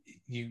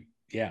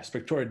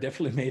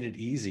definitely made it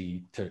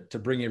easy to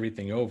bring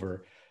everything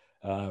over,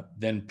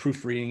 then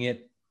proofreading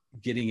it,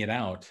 getting it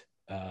out.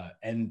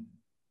 And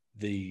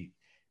when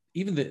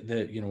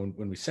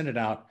we send it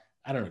out,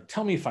 I don't know,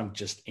 tell me if I'm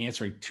just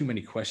answering too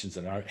many questions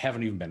that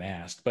haven't even been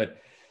asked,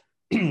 but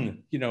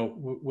when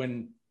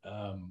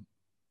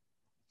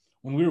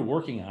we were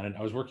working on it,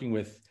 I was working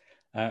with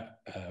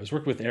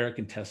Eric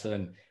and Tessa,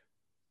 and,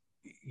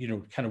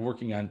 kind of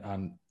working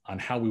on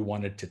how we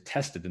wanted to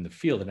test it in the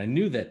field. And I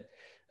knew that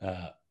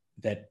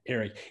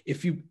Eric,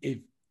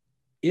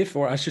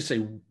 or I should say,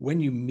 when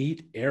you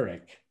meet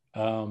Eric,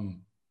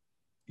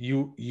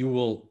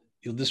 you'll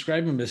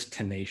describe him as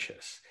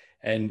tenacious,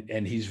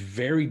 and he's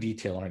very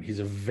detail oriented. He's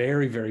a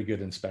very, very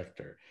good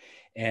inspector,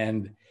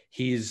 and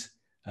he's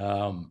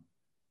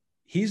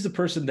the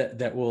person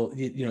that will,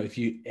 if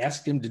you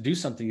ask him to do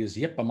something, is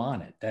yep, I'm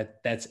on it.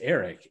 That's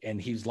Eric,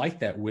 and he's like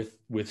that with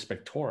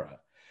Spectora.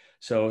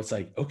 So it's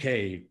like,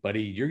 okay,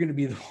 buddy, you're going to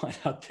be the one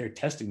out there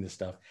testing this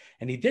stuff,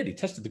 and he did. He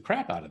tested the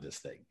crap out of this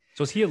thing.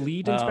 So is he a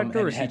lead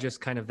inspector, or is he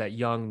just kind of that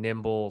young,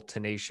 nimble,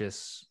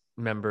 tenacious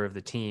member of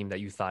the team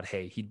that you thought,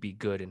 hey, he'd be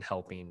good in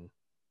helping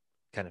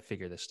kind of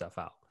figure this stuff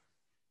out?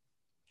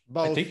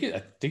 Both.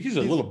 I think he's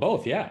a little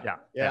both. Yeah.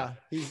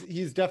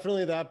 He's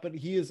definitely that, but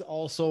he is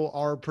also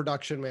our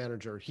production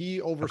manager. He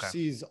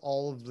oversees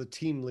all of the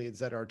team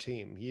leads at our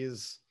team. He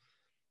is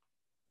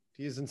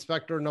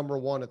inspector number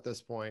one at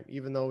this point,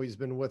 even though he's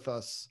been with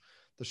us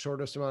the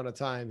shortest amount of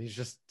time.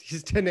 He's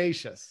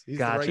tenacious. He's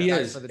the right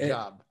guy for the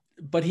job.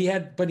 But he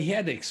had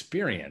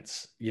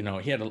experience. He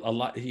had a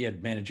lot. He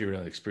had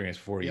managerial experience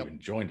before he even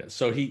joined us.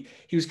 So he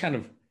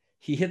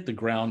hit the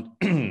ground.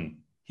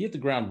 He hit the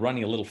ground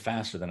running a little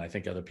faster than I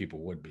think other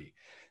people would be.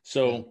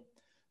 So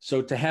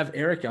to have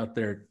Eric out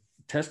there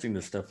testing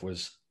this stuff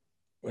was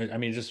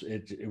just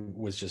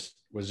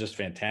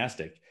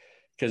fantastic,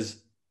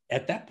 because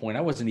at that point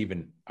I wasn't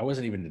even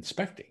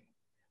inspecting.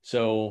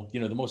 So,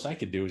 the most I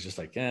could do is just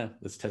like,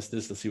 let's test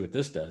this. Let's see what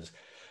this does.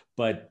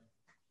 But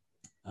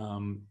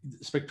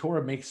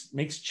Spectora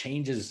makes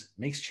changes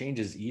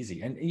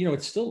easy. And,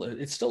 it's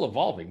still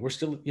evolving. We're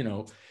still,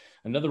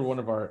 another one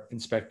of our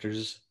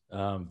inspectors,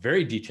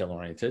 very detail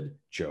oriented,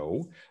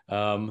 Joe,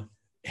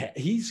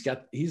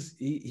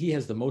 he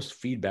has the most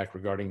feedback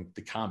regarding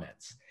the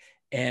comments.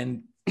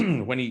 And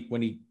when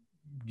he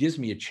gives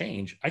me a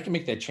change, I can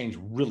make that change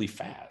really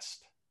fast.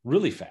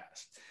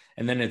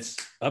 And then it's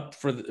up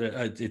for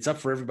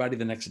everybody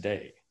the next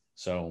day.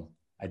 So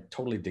I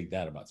totally dig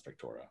that about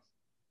Spectora.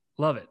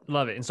 Love it.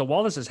 And so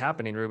while this is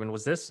happening, Ruben,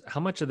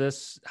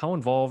 how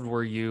involved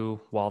were you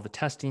while the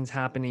testing's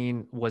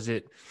happening?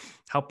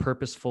 How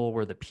purposeful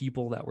were the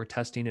people that were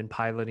testing and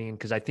piloting?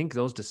 Because I think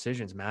those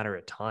decisions matter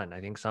a ton. I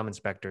think some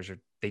inspectors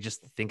they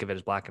just think of it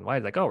as black and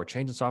white, like, oh, we're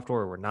changing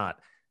software or we're not.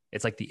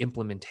 It's like the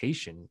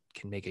implementation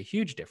can make a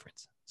huge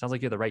difference. Sounds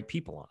like you're the right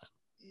people on it.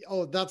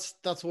 Oh, that's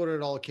what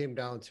it all came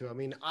down to. I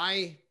mean,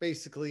 I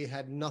basically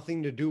had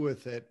nothing to do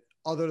with it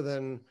other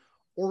than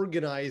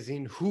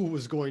organizing who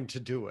was going to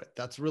do it.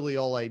 That's really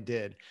all I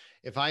did.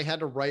 If I had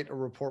to write a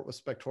report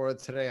with Spectora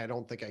today, I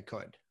don't think I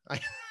could. I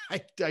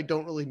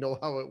don't really know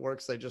how it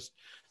works. I just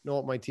know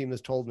what my team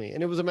has told me.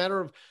 And it was a matter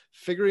of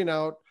figuring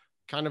out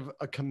kind of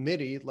a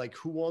committee, like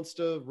who wants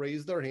to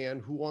raise their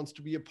hand, who wants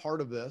to be a part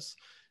of this,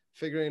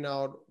 figuring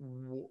out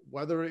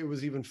whether it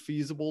was even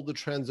feasible to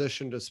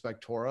transition to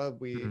Spectora.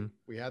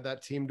 We had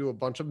that team do a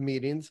bunch of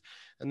meetings,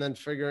 and then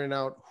figuring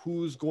out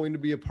who's going to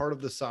be a part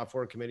of the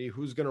software committee,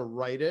 who's going to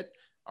write it.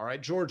 All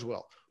right, George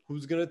will.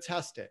 Who's going to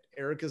test it?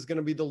 Eric is going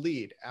to be the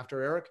lead.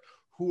 After Eric,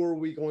 who are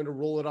we going to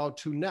roll it out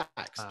to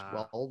next?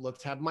 Well,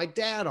 let's have my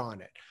dad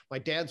on it. My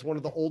dad's one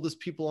of the oldest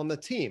people on the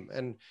team.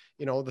 And,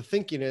 the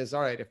thinking is,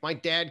 all right, if my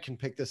dad can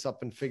pick this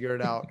up and figure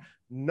it out,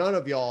 none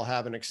of y'all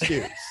have an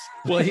excuse.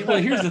 Well,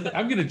 here's the thing.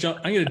 I'm going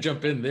to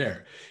jump in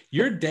there.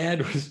 Your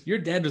dad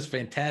was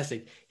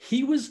fantastic.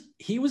 He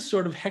was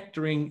sort of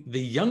hectoring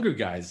the younger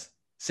guys,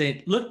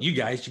 saying, look, you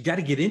guys, you got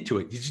to get into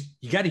it.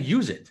 You got to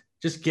use it.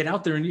 Just get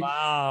out there and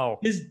wow.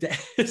 His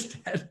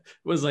dad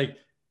was like,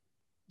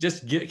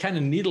 just kind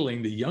of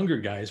needling the younger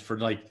guys for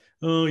like,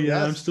 oh yeah,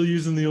 yes. I'm still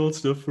using the old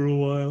stuff for a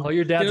while. Oh,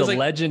 your dad's a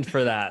legend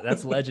for that.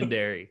 That's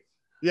legendary.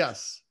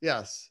 Yes.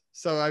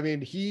 So, I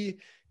mean, he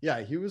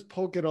was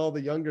poking all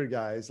the younger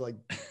guys, like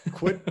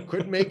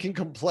quit making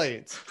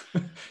complaints.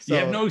 So, you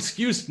have no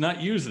excuse to not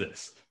use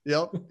this.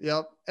 Yep.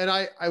 And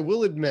I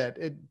will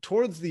admit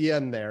towards the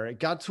end there, it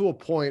got to a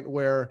point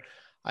where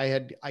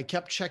I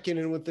kept checking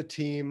in with the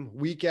team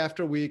week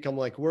after week. I'm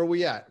like, where are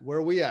we at?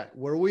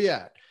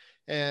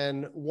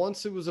 And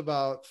once it was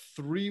about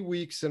 3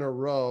 weeks in a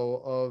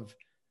row of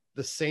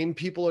the same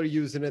people are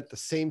using it, the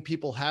same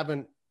people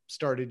haven't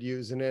started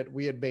using it,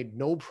 we had made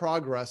no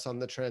progress on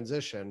the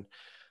transition.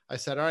 I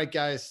said, all right,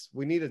 guys,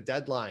 we need a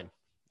deadline.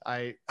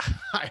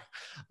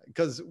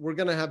 Because we're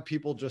going to have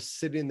people just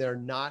sitting there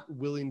not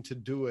willing to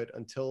do it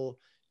until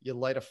you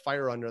light a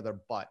fire under their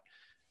butt.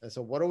 And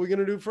so what are we going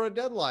to do for a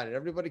deadline? And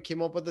everybody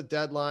came up with a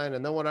deadline.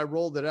 And then when I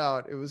rolled it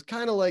out, it was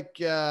kind of like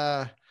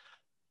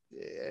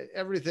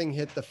everything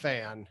hit the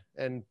fan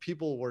and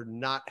people were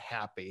not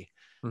happy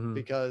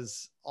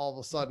because all of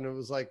a sudden it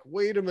was like,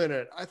 wait a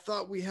minute, I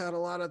thought we had a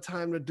lot of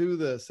time to do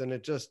this. And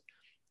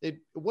it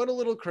went a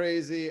little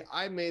crazy.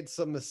 I made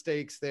some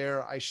mistakes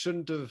there. I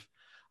shouldn't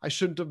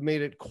have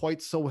made it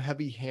quite so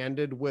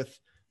heavy-handed with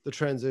the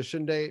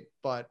transition date,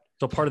 but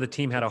so part of the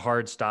team had a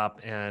hard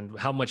stop. And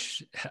how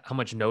much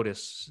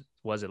notice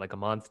was it? Like a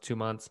month, 2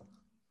 months?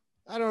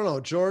 I don't know,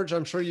 George.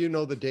 I'm sure you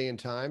know the day and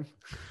time.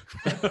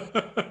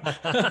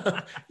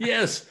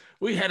 Yes,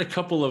 we had a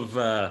couple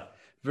of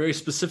very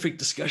specific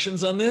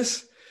discussions on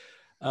this.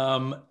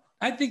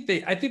 I think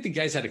the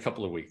guys had a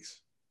couple of weeks.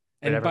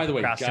 And Whatever, by the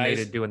way, procrastinated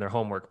guys, doing their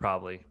homework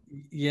probably.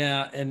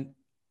 yeah, and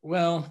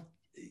well,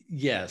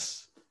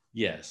 yes,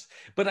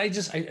 but I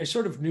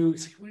sort of knew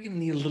it's like, we're going to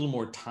need a little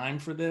more time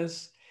for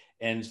this,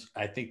 and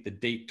I think the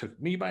date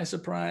took me by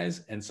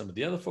surprise and some of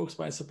the other folks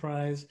by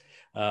surprise.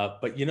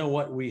 But you know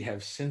what? We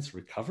have since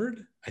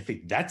recovered. I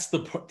think that's the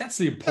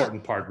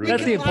important part. Ruben.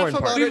 That's the important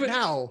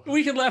part.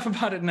 We can laugh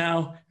about it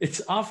now.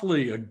 It's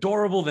awfully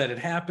adorable that it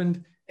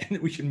happened, and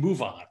we can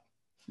move on.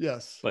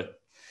 Yes, but.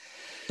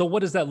 So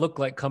what does that look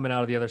like coming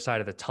out of the other side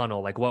of the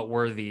tunnel? Like what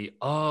were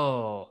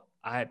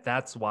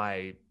that's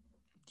why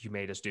you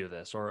made us do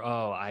this, or,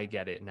 oh, I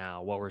get it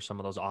now. What were some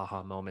of those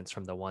aha moments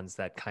from the ones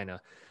that kind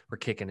of were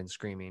kicking and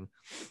screaming?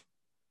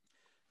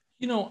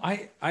 You know,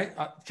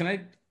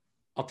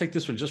 I'll take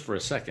this one just for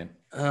a second.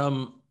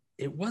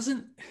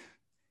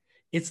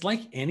 It's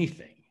like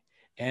anything.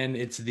 And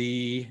I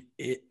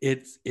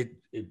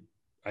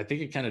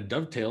think it kind of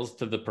dovetails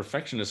to the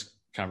perfectionist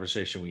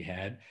conversation we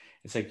had.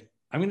 It's like,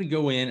 I'm going to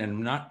go in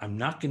and I'm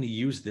not going to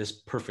use this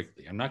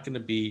perfectly. I'm not going to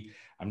be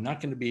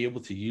able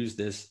to use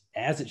this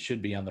as it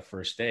should be on the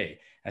first day.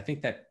 I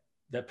think that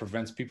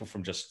prevents people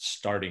from just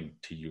starting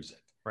to use it.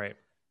 Right.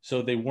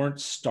 So they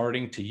weren't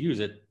starting to use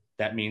it.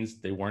 That means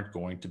they weren't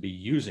going to be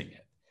using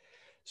it.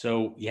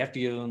 So you have to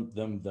give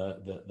them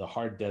the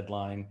hard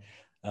deadline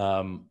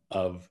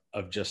of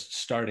just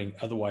starting.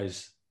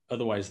 Otherwise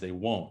they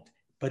won't.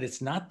 But it's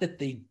not that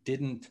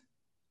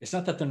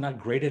they're not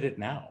great at it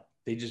now.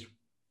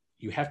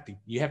 You have to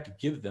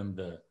give them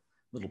the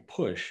little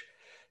push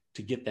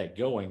to get that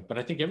going. But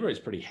I think everybody's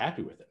pretty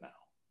happy with it now.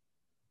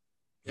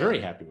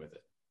 Very happy with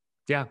it.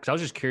 Yeah, because I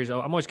was just curious.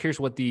 I'm always curious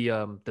what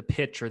the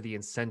pitch or the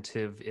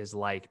incentive is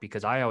like,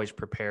 because I always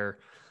prepare,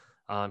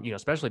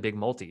 especially big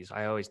multis.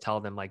 I always tell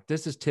them, like,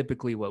 this is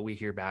typically what we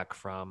hear back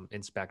from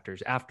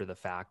inspectors after the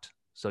fact.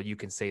 So you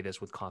can say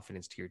this with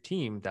confidence to your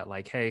team that,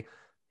 like, hey,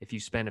 if you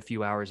spend a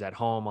few hours at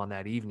home on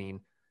that evening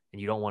and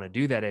you don't want to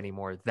do that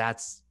anymore,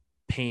 that's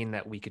pain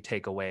that we could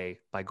take away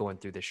by going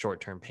through this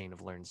short-term pain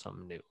of learning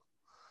something new.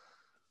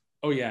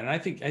 Oh yeah. And I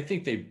think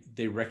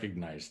they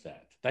recognize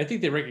that. I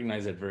think they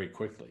recognize that very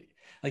quickly.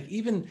 Like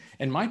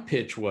and my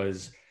pitch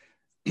was,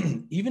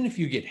 even if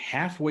you get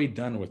halfway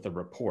done with the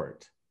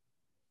report,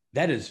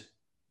 that is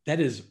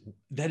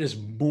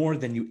more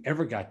than you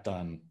ever got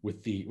done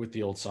with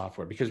the old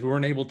software, because we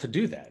weren't able to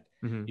do that.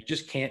 Mm-hmm.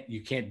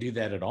 You can't do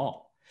that at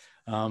all.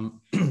 And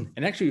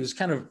actually it was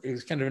kind of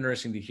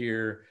interesting to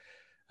hear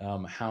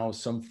how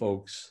some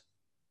folks,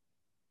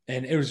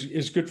 and it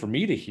was good for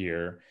me to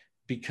hear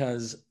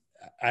because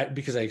I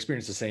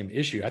experienced the same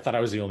issue. I thought I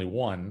was the only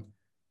one.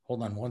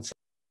 Hold on one second.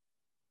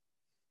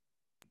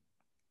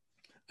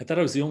 I thought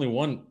I was the only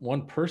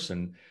one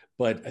person,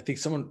 but I think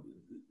someone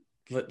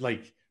I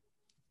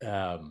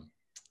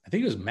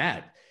think it was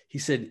Matt. He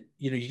said,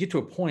 you get to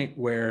a point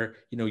where,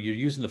 you're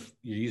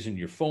using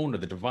your phone or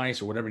the device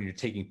or whatever, and you're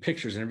taking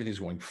pictures and everything's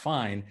going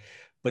fine.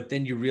 But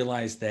then you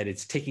realize that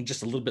it's taking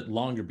just a little bit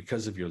longer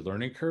because of your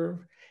learning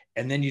curve.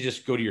 And then you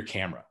just go to your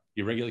camera,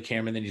 your regular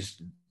camera, and then you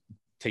just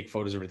take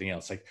photos of everything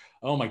else. Like,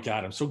 oh my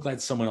God, I'm so glad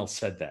someone else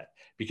said that,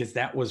 because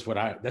that's what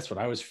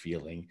I was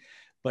feeling.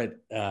 But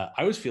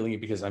I was feeling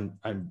it because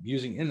I'm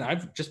using, and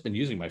I've just been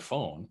using my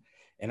phone,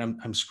 and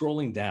I'm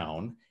scrolling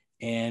down,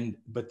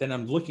 but then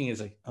I'm looking, it's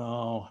like,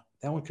 oh,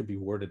 that one could be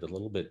worded a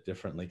little bit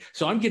differently.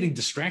 So I'm getting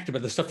distracted by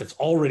the stuff that's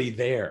already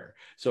there.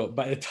 So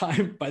by the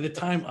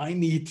time I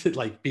need to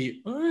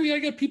I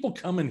got people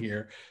coming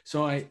here.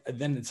 So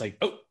then it's like,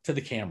 oh, to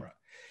the camera.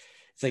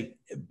 It's like,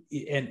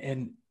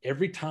 and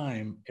every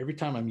time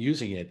I'm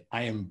using it,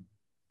 I am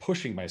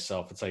pushing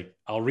myself. It's like,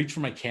 I'll reach for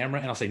my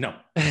camera and I'll say, no,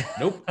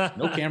 nope,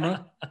 no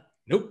camera.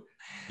 Nope.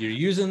 You're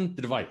using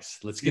the device.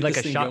 Let's get like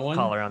this thing a shock going.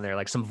 collar on there,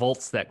 like some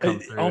volts that come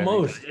through.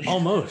 Almost.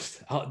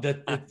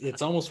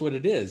 It's almost what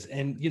it is.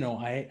 And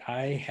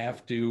I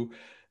have to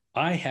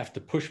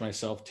push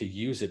myself to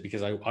use it,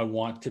 because I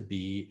want to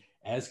be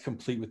as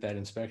complete with that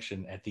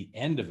inspection at the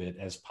end of it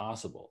as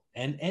possible.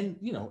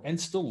 And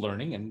still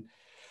learning and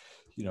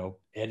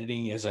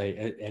editing as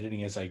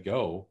I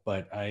go.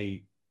 But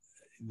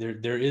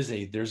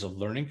there's a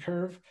learning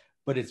curve,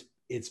 but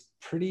it's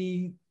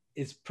pretty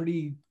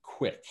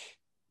quick.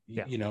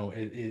 Yeah.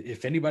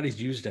 If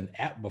anybody's used an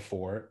app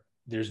before,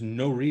 there's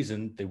no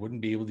reason they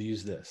wouldn't be able to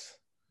use this.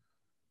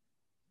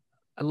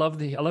 I love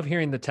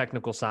hearing the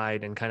technical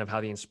side and kind of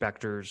how the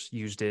inspectors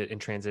used it in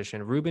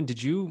transition. Ruben,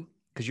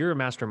 because you're a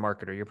master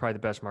marketer, you're probably the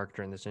best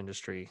marketer in this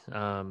industry.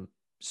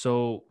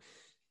 So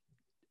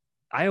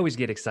I always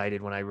get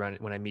excited when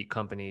I meet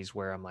companies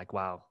where I'm like,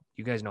 wow,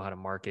 you guys know how to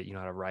market, you know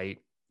how to write,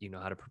 you know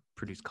how to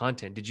produce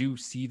content. Did you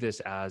see this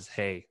as,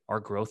 hey, our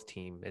growth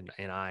team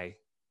and I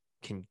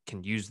can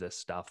use this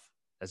stuff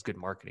as good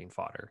marketing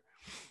fodder?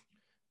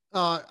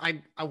 I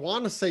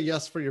want to say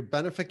yes for your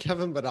benefit,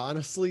 Kevin, but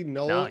honestly,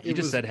 no. No, you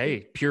just said,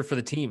 hey, pure for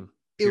the team.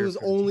 It was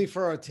only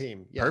for our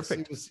team. Yes.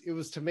 Perfect. It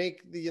was to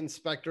make the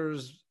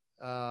inspectors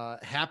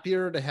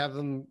happier, to have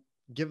them,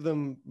 give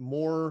them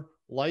more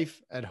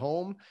life at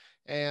home.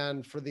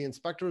 And for the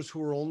inspectors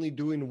who are only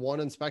doing one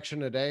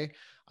inspection a day,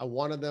 I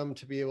wanted them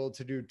to be able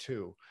to do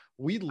two.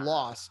 We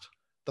lost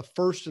the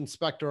first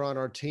inspector on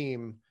our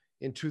team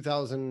in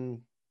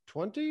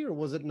 2020, or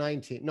was it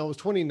 19? No, it was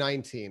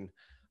 2019.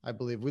 I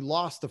believe we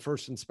lost the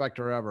first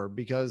inspector ever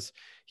because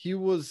he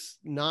was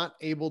not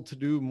able to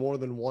do more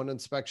than one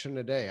inspection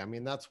a day. I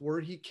mean, that's where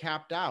he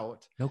capped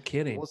out. No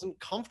kidding. He wasn't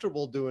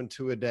comfortable doing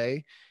two a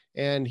day.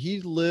 And he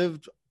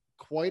lived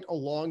quite a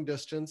long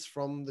distance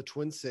from the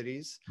Twin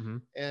Cities. Mm-hmm.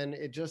 And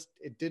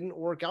it didn't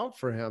work out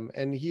for him.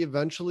 And he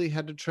eventually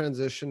had to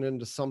transition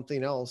into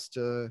something else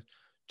to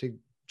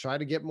try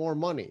to get more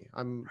money.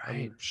 I'm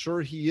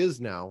sure he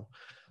is now,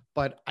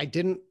 but I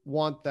didn't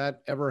want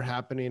that ever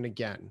happening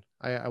again.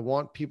 I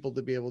want people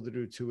to be able to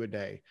do two a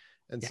day.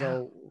 And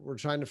so we're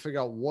trying to figure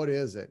out what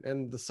is it.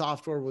 And the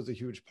software was a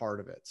huge part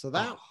of it. So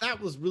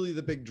that was really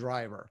the big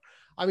driver.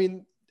 I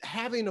mean,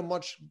 having a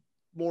much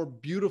more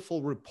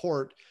beautiful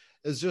report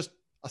is just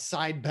a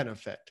side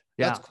benefit.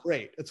 That's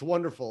great. It's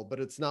wonderful, but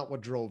it's not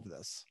what drove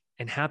this.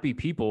 And happy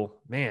people,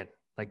 man,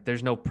 like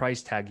there's no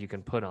price tag you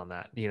can put on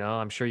that. You know,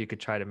 I'm sure you could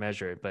try to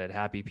measure it, but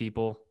happy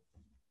people.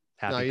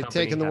 No, you're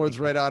taking the words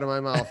right out of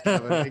my mouth,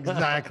 Kevin.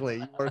 Exactly.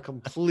 You are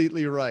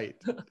completely right.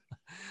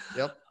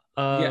 Yep.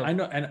 Yeah, I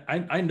know. And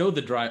I know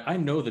the drive. I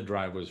know the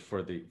drive was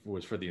for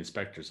the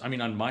inspectors. I mean,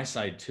 on my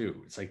side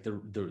too, it's like the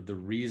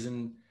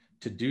reason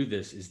to do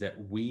this is that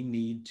we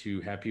need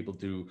to have people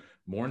do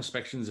more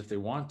inspections if they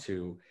want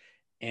to,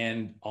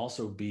 and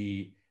also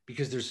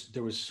because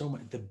there was so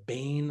much, the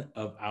bane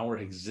of our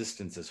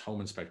existence as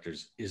home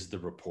inspectors is the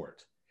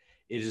report.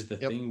 It is the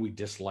thing we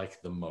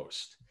dislike the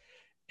most.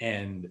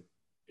 And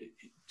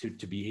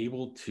to be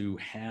able to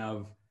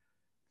have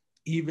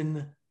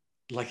even,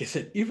 like I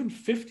said, even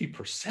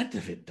 50%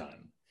 of it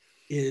done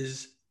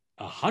is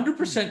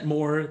 100%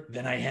 more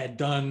than I had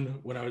done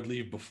when I would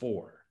leave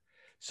before.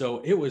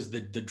 So it was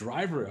the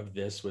driver of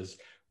this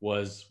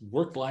was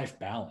work-life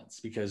balance,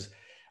 because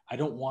I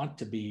don't want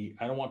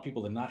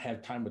people to not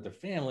have time with their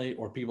family,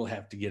 or people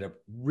have to get up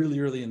really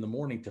early in the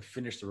morning to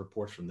finish the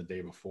reports from the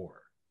day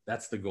before.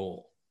 That's the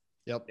goal.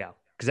 Yep. Yeah.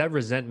 Because that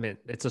resentment,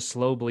 it's a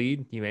slow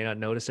bleed. You may not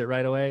notice it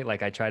right away.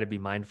 Like I try to be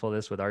mindful of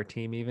this with our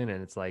team even.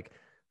 And it's like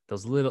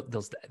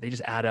they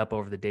just add up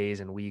over the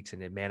days and weeks,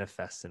 and it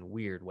manifests in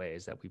weird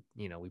ways that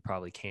we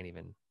probably can't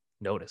even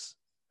notice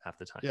half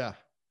the time. Yeah.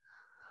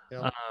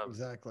 Yeah,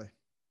 exactly.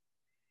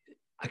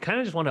 I kind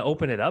of just want to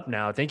open it up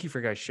now. Thank you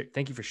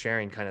for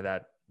sharing kind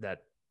of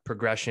that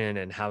progression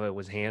and how it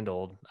was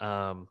handled.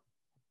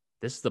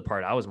 This is the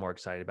part I was more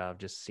excited about,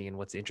 just seeing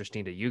what's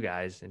interesting to you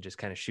guys and just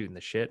kind of shooting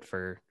the shit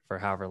for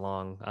however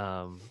long,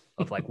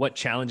 of like what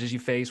challenges you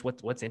face,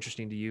 what's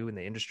interesting to you in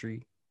the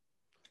industry.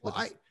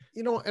 Well,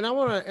 and I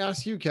want to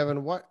ask you,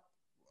 Kevin,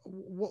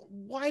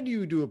 why do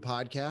you do a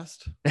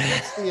podcast?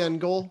 What's the end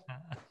goal?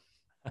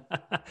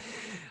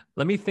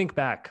 Let me think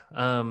back.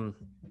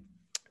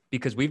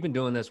 Because we've been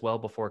doing this well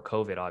before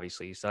COVID,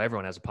 obviously. So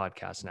everyone has a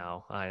podcast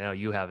now. I know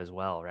you have as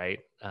well, right?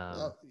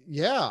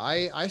 Yeah,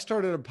 I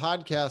started a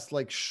podcast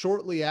like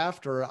shortly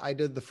after I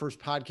did the first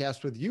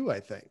podcast with you, I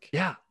think.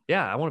 Yeah.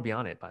 I want to be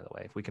on it, by the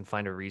way, if we can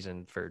find a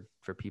reason for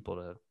people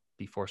to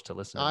be forced to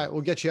listen. All right,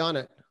 we'll get you on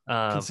it.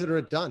 Consider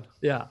it done.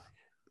 Yeah.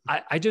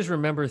 I just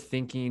remember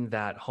thinking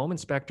that home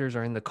inspectors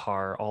are in the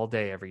car all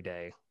day, every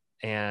day.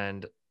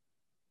 And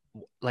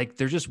like,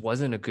 there just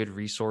wasn't a good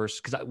resource.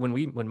 Cause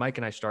when Mike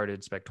and I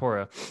started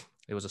Spectora,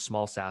 it was a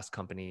small SaaS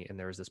company, and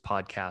there was this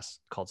podcast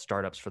called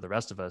Startups for the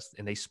Rest of Us.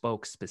 And they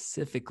spoke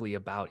specifically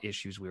about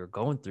issues we were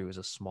going through as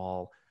a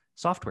small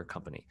software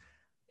company.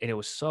 And it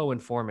was so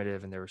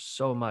informative, and there was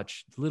so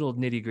much little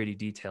nitty gritty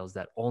details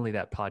that only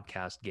that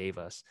podcast gave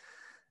us.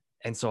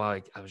 And so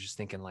I was just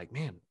thinking like,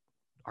 man,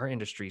 our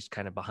industry is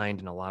kind of behind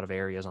in a lot of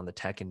areas on the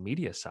tech and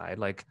media side.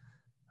 Like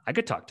I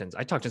talk to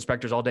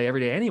inspectors all day, every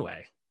day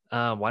anyway.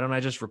 Why don't I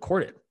just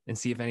record it and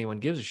see if anyone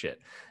gives a shit?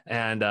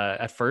 And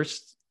at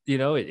first,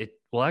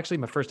 actually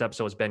my first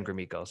episode was Ben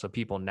Gromyko. So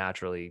people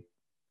naturally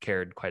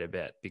cared quite a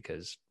bit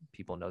because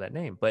people know that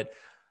name. But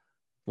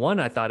one,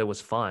 I thought it was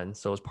fun.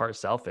 So it was part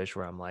selfish,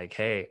 where I'm like,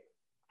 hey,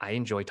 I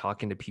enjoy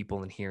talking to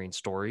people and hearing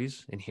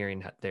stories and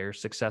hearing their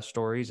success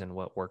stories and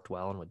what worked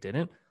well and what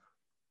didn't.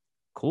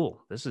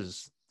 Cool. This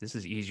is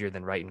easier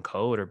than writing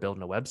code or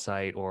building a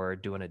website or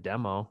doing a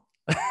demo.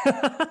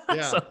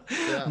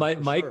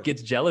 Mike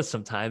gets jealous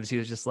sometimes. He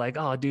was just like,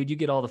 oh dude, you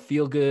get all the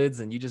feel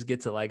goods and you just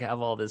get to like have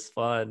all this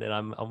fun, and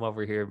I'm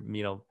over here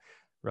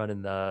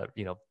running the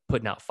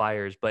putting out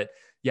fires. But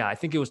yeah, I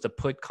think it was to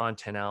put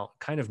content out,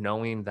 kind of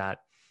knowing that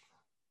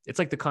it's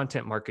like the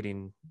content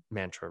marketing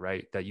mantra,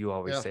 right, that you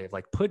always say,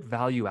 like, put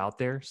value out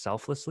there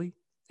selflessly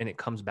and it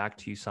comes back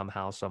to you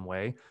somehow, some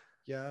way.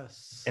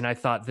 Yes. And I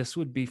thought this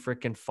would be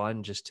freaking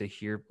fun just to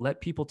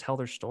let people tell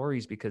their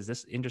stories, because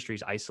this industry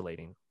is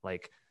isolating.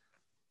 Like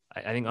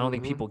I don't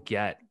think people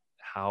get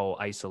how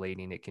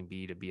isolating it can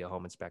be to be a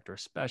home inspector,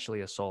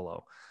 especially a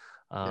solo.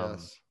 And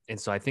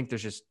so I think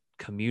there's just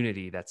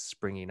community that's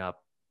springing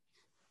up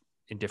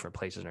in different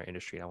places in our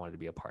industry, and I wanted to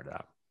be a part of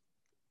that.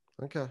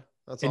 Okay.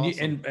 That's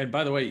awesome. And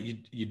by the way,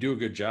 you do a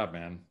good job,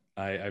 man.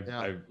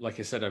 I've like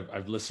I said,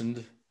 I've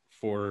listened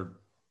for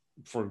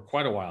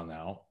quite a while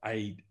now.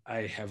 I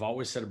have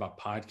always said about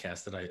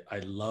podcasts that I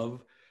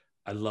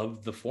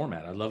love the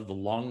format. I love the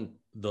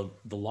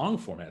long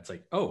format. It's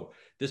like, oh,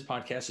 this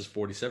podcast is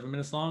 47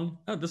 minutes long.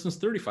 Oh, this one's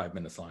 35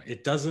 minutes long.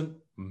 It doesn't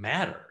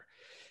matter.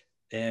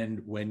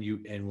 And when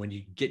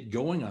you get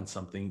going on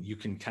something, you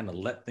can kind of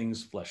let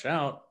things flesh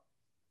out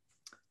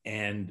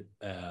and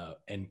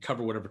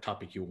cover whatever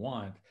topic you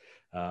want.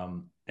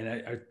 And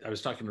I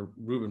was talking to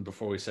Ruben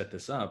before we set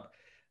this up.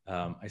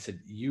 I said,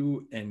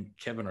 you and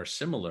Kevin are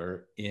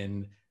similar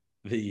in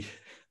the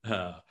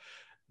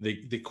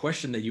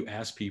question that you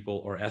ask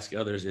people or ask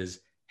others is,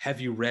 have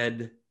you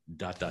read ...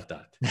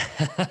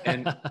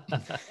 And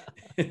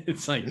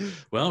it's like,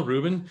 well,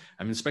 Ruben,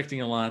 I'm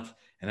inspecting a lot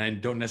and I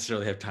don't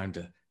necessarily have time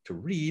to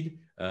read.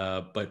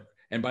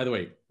 And by the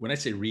way, when I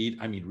say read,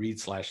 I mean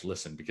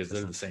read/listen, because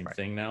they're the same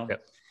thing now.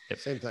 Yep.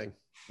 Same thing.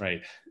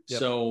 Right. Yep.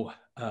 So,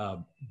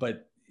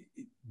 but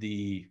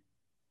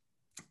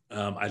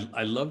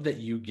I love that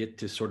you get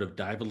to sort of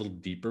dive a little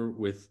deeper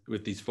with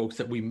these folks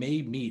that we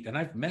may meet. And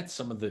I've met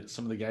some of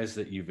the guys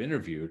that you've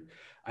interviewed.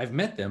 I've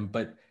met them,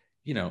 but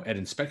at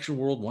Inspection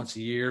World once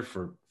a year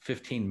for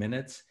 15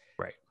 minutes.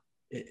 Right.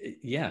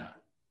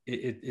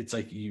 It's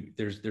like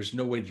there's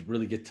no way to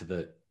really get to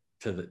the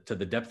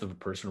depth of a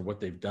person or what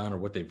they've done or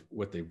what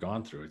they've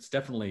gone through. It's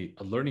definitely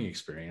a learning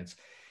experience.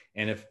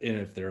 And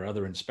if there are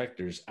other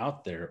inspectors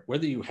out there,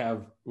 whether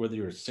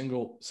you're a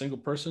single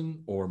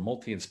person or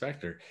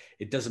multi-inspector,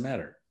 it doesn't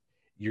matter.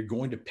 You're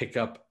going to pick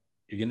up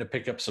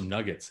some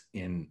nuggets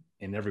in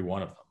every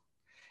one of them.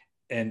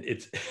 And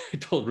I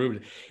told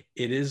Ruben,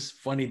 it is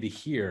funny to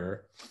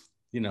hear,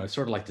 it's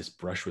sort of like this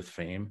brush with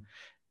fame.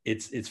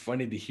 It's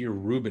funny to hear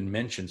Ruben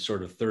mention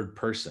sort of third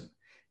person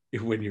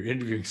when you're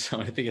interviewing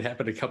someone. I think it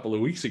happened a couple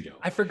of weeks ago.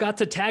 I forgot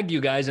to tag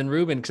you guys and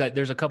Ruben, because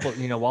there's a couple,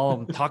 while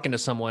I'm talking to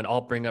someone,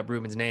 I'll bring up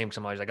Ruben's name, because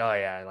I'm always like, oh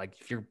yeah, like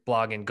if you're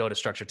blogging, go to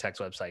Structure Tech's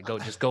website,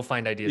 go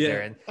find ideas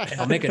there, and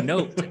I'll make a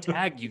note to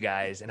tag you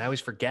guys, and I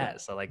always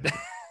forget. So like that.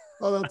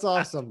 Oh, that's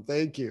awesome.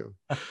 Thank you.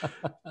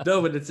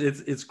 No, but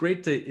it's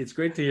great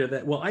to hear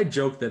that. Well, I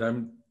joke that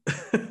I'm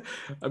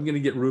going to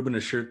get Ruben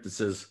a shirt that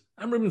says,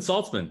 I'm Ruben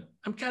Saltzman.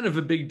 I'm kind of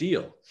a big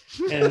deal.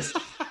 And,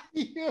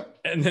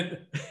 and then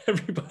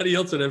everybody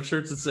else would have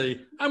shirts that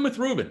say, I'm with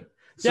Ruben.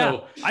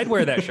 So yeah, I'd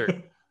wear that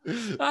shirt.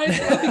 I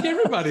think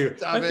everybody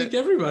would. I think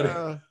everybody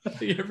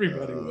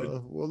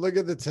would. Well, look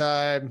at the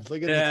time.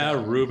 Look at the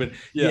time. Ruben.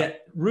 Yeah,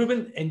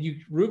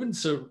 Ruben.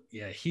 So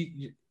yeah,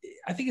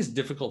 I think it's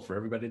difficult for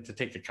everybody to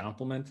take a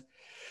compliment.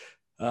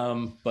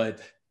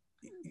 But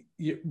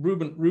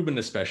Ruben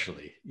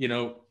especially,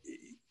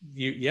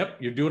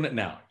 you're doing it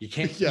now. You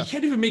can't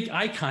even make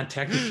eye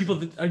contact with people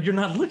that you're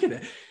not looking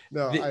at.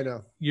 No, I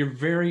know. You're a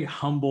very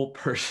humble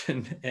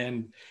person,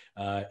 and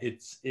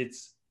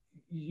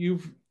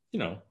you've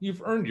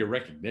earned your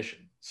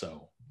recognition.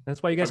 So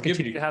that's why you guys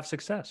continue to have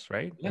success,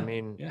 right? Yeah, I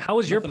mean, how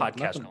is your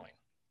podcast going?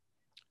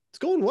 It's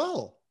going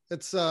well.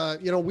 It's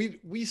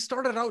we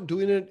started out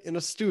doing it in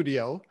a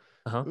studio.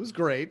 It was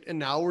great, and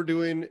now we're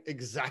doing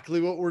exactly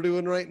what we're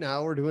doing right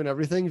now. We're doing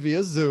everything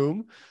via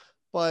Zoom,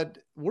 but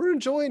we're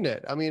enjoying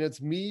it. I mean,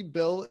 it's me,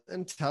 Bill,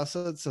 and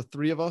Tessa. It's the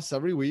three of us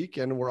every week,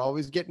 and we're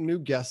always getting new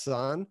guests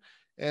on,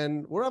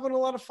 and we're having a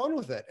lot of fun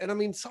with it. And I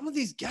mean, some of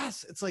these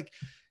guests, it's like,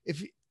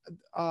 if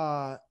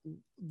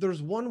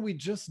there's one we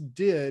just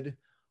did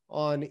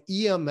on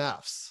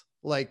EMFs,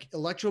 like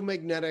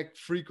electromagnetic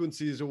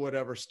frequencies or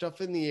whatever, stuff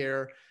in the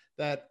air,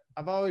 that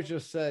I've always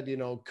just said,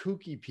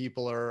 kooky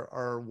people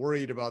are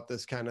worried about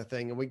this kind of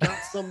thing. And we got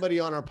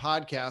somebody on our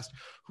podcast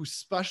who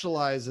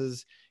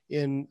specializes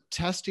in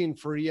testing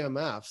for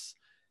EMFs.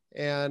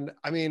 And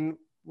I mean,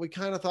 we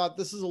kind of thought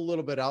this is a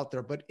little bit out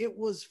there, but it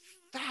was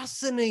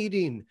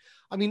fascinating.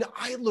 I mean,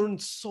 I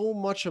learned so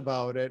much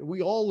about it.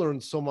 We all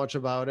learned so much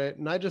about it.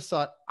 And I just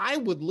thought I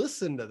would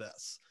listen to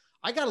this.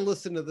 I got to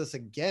listen to this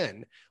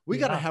again. We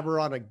got to have her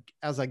on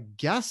as a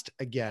guest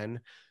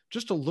again,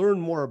 just to learn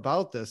more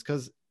about this,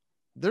 because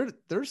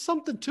there's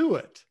something to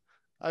it.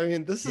 I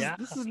mean, this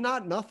is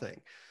not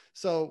nothing.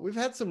 So we've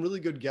had some really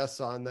good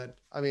guests on that,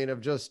 I mean, have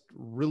just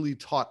really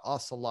taught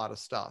us a lot of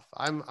stuff.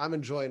 I'm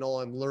enjoying all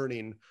I'm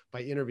learning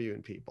by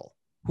interviewing people.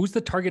 Who's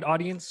the target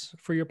audience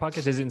for your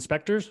podcast? Is it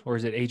inspectors, or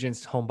is it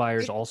agents, home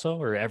buyers also,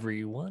 or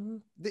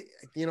everyone?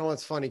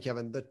 It's funny,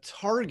 Kevin. The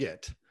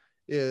target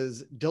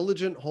is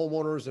diligent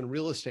homeowners and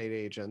real estate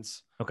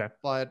agents. Okay.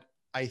 But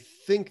I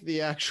think the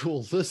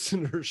actual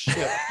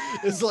listenership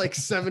is like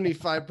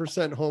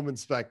 75% home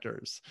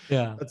inspectors.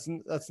 Yeah.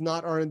 That's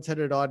not our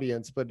intended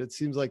audience, but it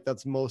seems like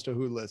that's most of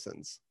who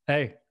listens.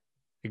 Hey,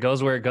 it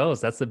goes where it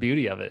goes. That's the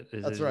beauty of it.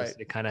 That's right.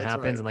 It kind of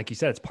happens. Right. And like you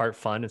said, it's part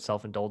fun and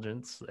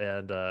self-indulgence,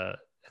 and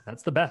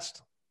that's the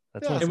best.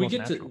 That's and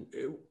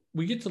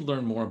we get to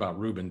learn more about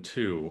Ruben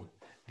too,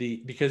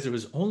 because it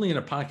was only in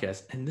a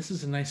podcast, and this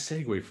is a nice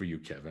segue for you,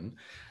 Kevin.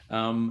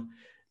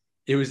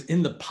 It was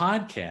in the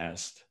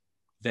podcast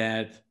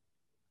that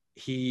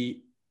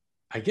he,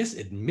 I guess,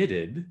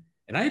 admitted,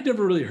 and I had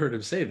never really heard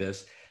him say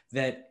this,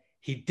 that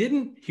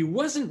he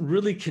wasn't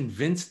really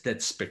convinced that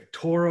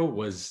Spectora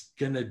was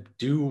going to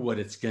do what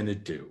it's going to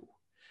do.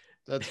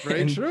 That's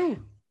very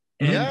true.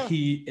 And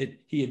he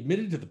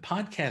admitted to the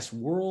podcast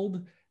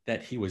world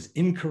that he was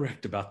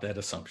incorrect about that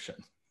assumption.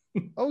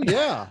 Oh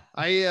yeah.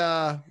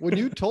 When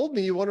you told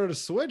me you wanted to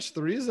switch,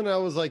 the reason I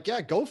was like,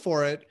 yeah, go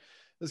for it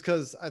is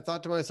because I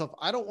thought to myself,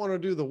 I don't want to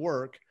do the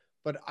work,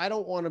 but I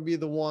don't want to be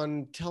the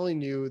one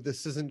telling you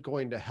this isn't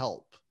going to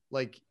help.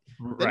 Like,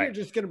 then you're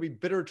just going to be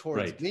bitter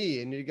towards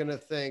me, and you're going to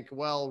think,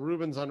 well,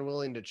 Ruben's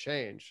unwilling to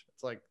change.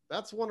 It's like,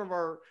 that's one of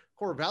our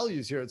core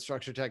values here at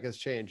Structure Tech is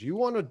change. You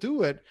want to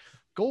do it,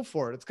 go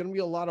for it. It's going to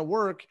be a lot of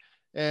work.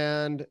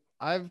 And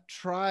I've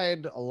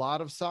tried a lot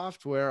of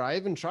software. I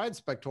even tried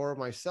Spectora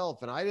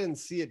myself, and I didn't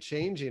see it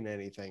changing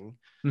anything.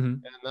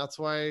 And that's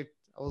why I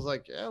was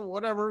like, yeah,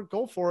 whatever,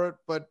 go for it.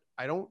 But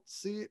I don't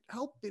see it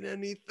helping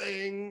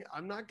anything.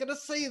 I'm not going to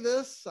say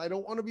this. I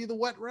don't want to be the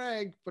wet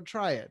rag, but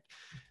try it.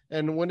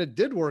 And when it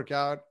did work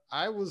out,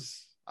 I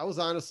was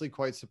honestly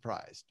quite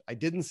surprised. I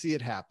didn't see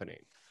it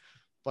happening,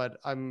 but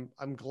I'm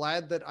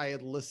glad that I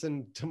had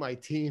listened to my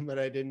team and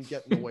I didn't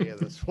get in the way of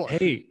this one.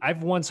 Hey,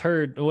 I've once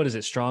heard, what is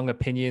it? Strong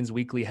opinions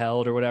weekly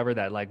held or whatever,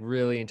 that like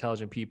really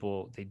intelligent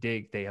people,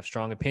 they have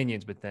strong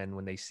opinions, but then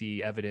when they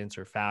see evidence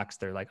or facts,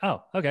 they're like,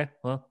 oh, okay,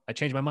 well, I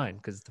changed my mind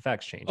because the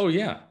facts changed. Oh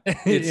yeah.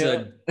 It's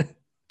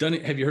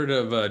Dunning. Have you heard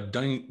of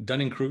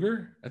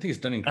Dunning-Kruger? I think it's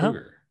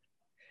Dunning-Kruger.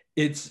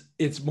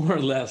 It's more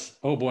or less,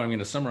 oh boy, I'm going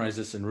to summarize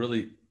this and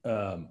really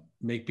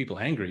make people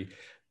angry.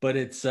 But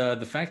it's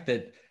the fact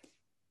that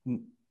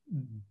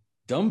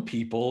dumb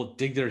people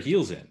dig their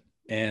heels in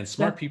and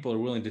smart people are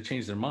willing to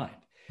change their mind.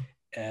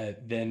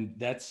 Then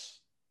that's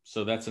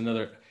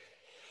another,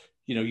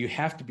 you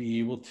have to be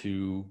able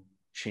to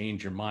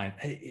change your mind.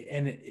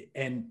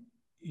 And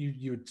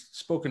you had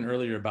spoken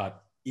earlier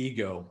about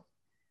ego,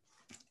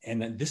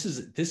 and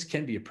this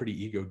can be a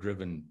pretty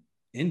ego-driven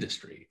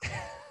industry.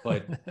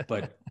 But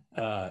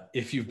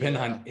if you've been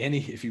on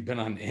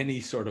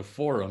any sort of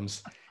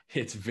forums,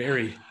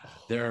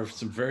 there are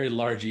some very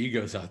large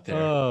egos out there.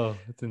 Oh,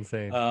 that's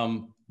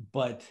insane.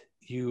 But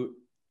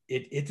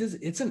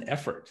it's an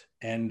effort,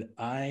 and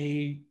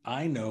I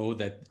know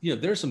that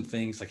there are some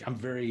things like I'm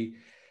very,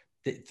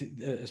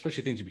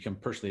 especially things you become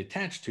personally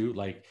attached to,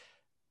 like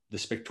the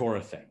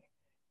Spectora thing,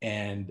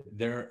 and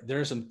there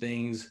are some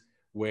things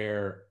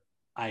where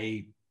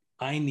I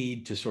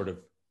need to sort of.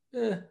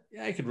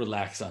 I could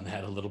relax on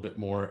that a little bit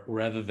more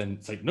rather than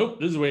it's like, nope,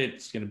 this is the way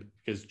it's going to be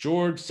because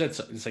George said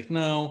something. It's like,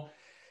 no,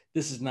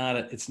 this is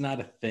it's not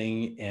a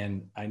thing.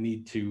 And I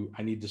need to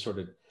sort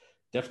of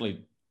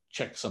definitely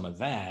check some of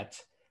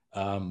that.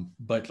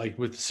 But like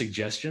with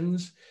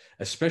suggestions,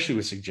 especially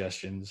with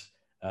suggestions,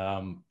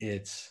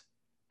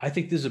 I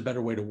think there's a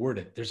better way to word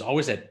it. There's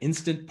always that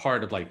instant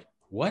part of like,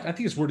 what? I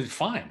think it's worded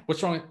fine.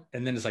 What's wrong?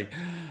 And then it's like,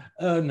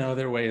 oh no,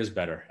 their way is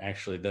better.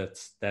 Actually,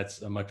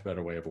 that's a much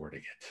better way of wording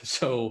it.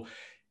 So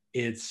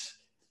it's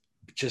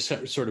just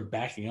sort of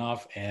backing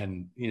off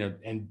and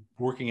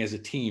working as a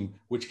team,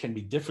 which can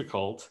be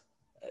difficult.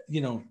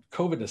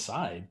 COVID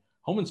aside,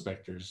 home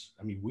inspectors,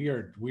 I mean, we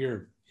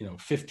are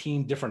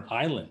 15 different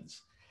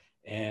islands,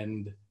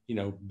 and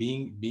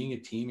being a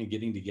team and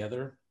getting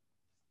together.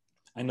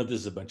 I know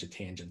this is a bunch of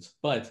tangents,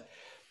 but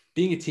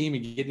being a team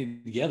and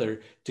getting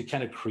together to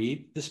kind of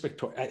create the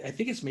Spectora, I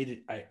think it's made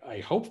it, I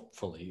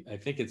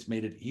think it's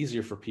made it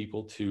easier for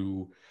people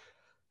to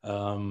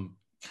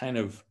kind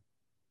of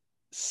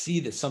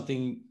see that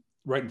something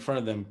right in front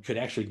of them could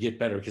actually get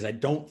better, because I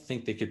don't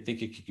think they could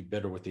think it could get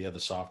better with the other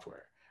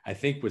software. I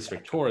think with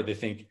Spectora, they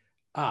think,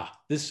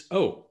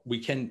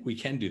 we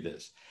can do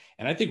this.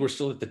 And I think we're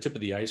still at the tip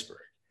of the iceberg,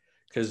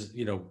 because,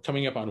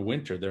 coming up on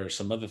winter, there are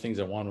some other things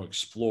I want to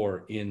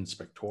explore in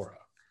Spectora.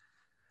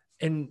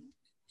 And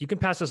you can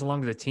pass this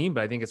along to the team,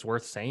 but I think it's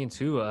worth saying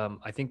too.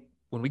 I think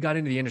when we got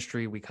into the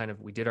industry, we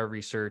did our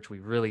research, we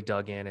really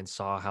dug in and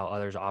saw how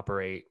others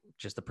operate,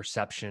 just the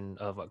perception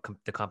of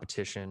the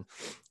competition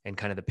and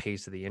kind of the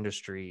pace of the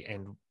industry.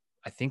 And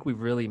I think we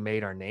really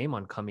made our name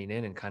on coming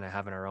in and kind of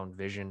having our own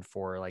vision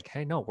for like,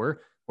 hey, no, we're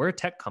a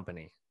tech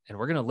company, and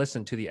we're going to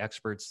listen to the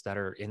experts that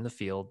are in the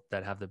field,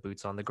 that have the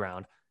boots on the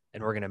ground.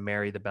 And we're going to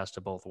marry the best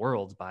of both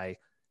worlds by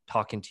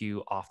talking to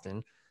you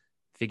often,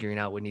 figuring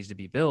out what needs to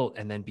be built,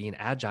 and then being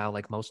agile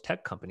like most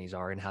tech companies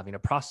are, and having a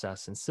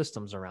process and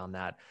systems around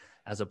that,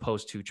 as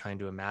opposed to trying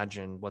to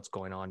imagine what's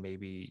going on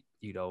maybe,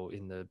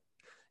 in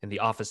the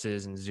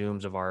offices and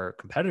Zooms of our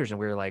competitors. And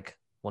we were like,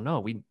 well, no,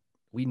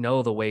 we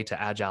know the way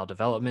to agile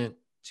development,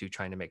 to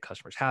trying to make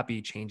customers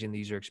happy, changing the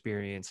user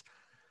experience,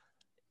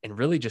 and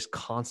really just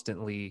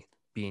constantly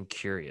being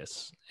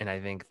curious. And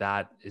I think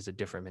that is a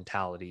different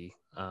mentality,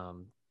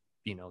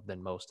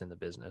 than most in the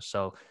business.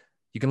 So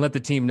you can let the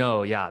team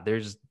know, we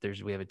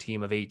have a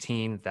team of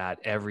 18 that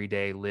every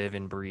day live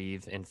and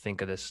breathe and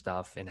think of this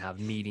stuff and have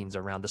meetings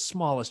around the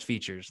smallest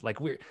features. Like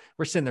we're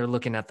sitting there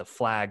looking at the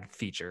flag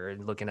feature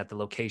and looking at the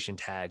location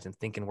tags and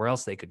thinking where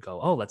else they could go.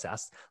 Oh, let's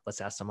ask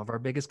some of our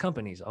biggest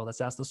companies. Oh,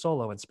 let's ask the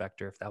solo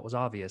inspector if that was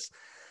obvious.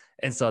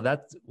 And so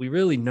we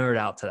really nerd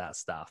out to that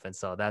stuff. And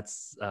so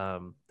that's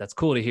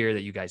cool to hear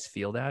that you guys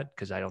feel that,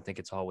 because I don't think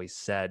it's always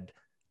said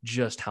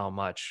just how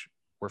much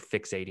we're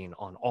fixating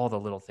on all the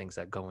little things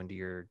that go into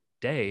your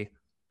day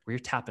where you're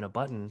tapping a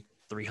button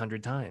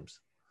 300 times.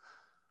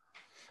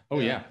 Oh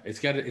yeah. It's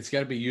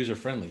gotta be user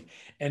friendly.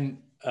 And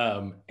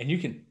you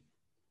can,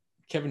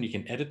 Kevin, you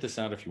can edit this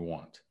out if you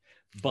want,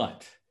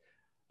 but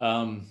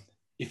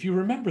if you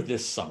remember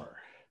this summer,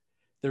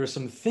 there are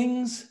some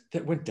things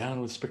that went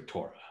down with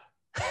Spectora,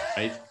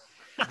 right?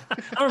 I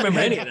don't remember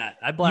any of that.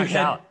 I blacked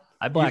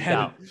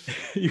out.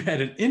 You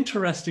had an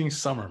interesting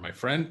summer, my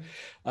friend.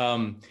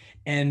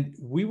 And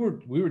we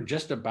were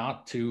just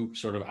about to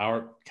sort of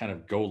kind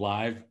of go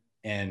live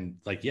and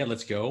like, yeah,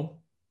 let's go.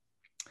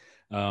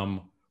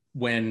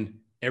 When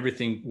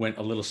everything went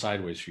a little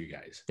sideways for you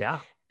guys.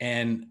 Yeah.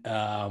 And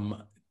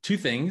two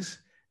things,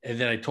 and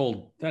then I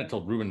told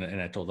Ruben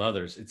and I told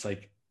others, it's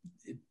like,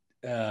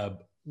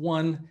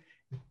 one,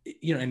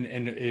 you know,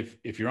 and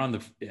if you're on the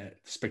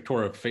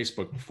Spectora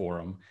Facebook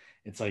forum,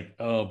 it's like,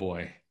 oh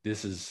boy,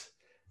 this is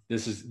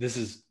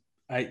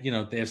you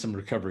know, they have some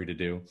recovery to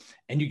do,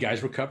 and you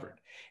guys recovered.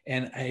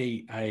 And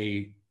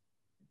I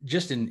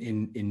just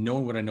in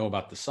knowing what I know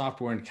about the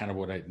software and kind of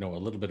what I know a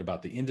little bit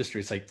about the industry,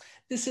 it's like,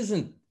 this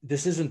isn't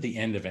the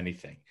end of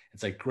anything.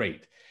 It's like,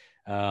 great.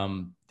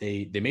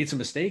 They made some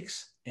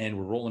mistakes and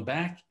we're rolling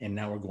back, and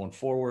now we're going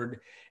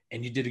forward.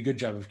 And you did a good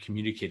job of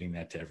communicating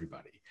that to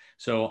everybody.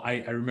 So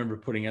I remember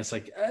putting us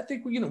like, I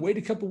think we're going to wait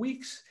a couple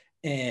weeks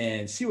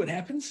and see what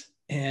happens.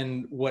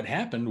 And what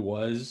happened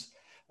was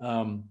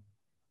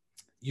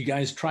you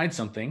guys tried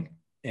something,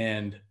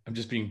 and I'm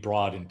just being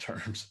broad in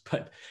terms,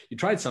 but you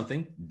tried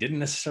something, didn't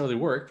necessarily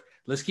work.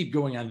 Let's keep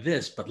going on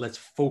this, but let's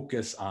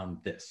focus on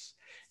this.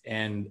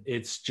 And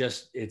it's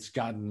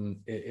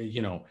gotten,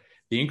 you know,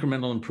 the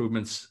incremental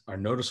improvements are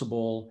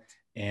noticeable,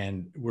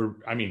 and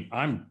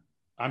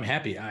I'm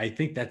happy. I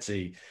think that's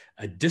a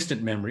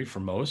distant memory for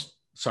most.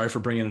 Sorry for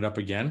bringing it up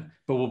again,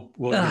 but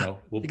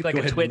we'll like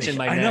a twitch in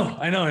my neck.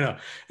 I know.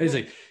 It's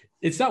like,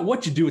 it's not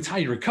what you do, it's how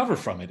you recover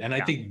from it. And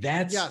I think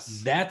that's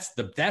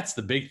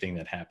the big thing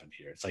that happened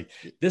here. It's like,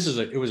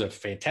 it was a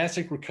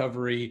fantastic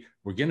recovery.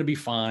 We're going to be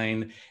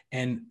fine.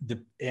 And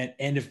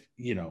if,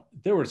 you know,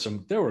 there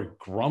were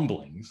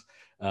grumblings,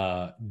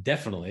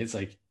 definitely. It's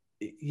like,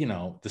 you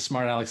know, the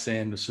smart Alex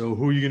saying, so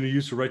who are you going to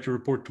use to write your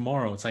report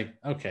tomorrow? It's like,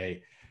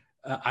 okay,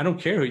 I don't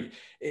care.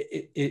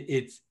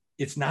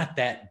 It's not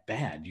that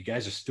bad. You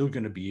guys are still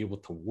going to be able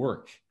to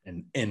work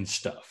and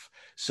stuff.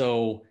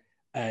 So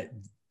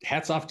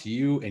hats off to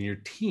you and your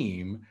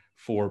team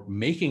for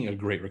making a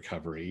great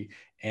recovery.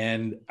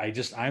 And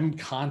I'm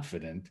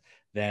confident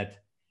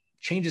that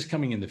changes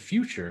coming in the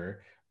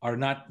future are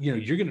not, you know,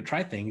 you're going to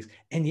try things,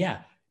 and yeah,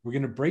 we're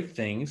going to break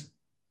things,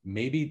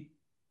 maybe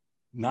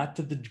not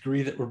to the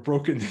degree that we're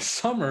broken this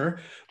summer,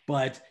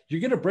 but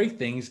you're going to break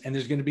things, and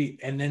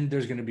then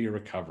there's going to be a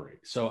recovery.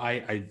 So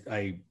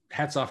I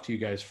hats off to you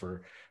guys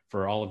for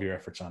all of your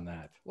efforts on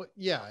that. Well,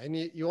 yeah. And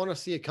you want to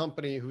see a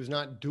company who's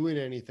not doing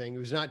anything,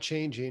 who's not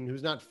changing,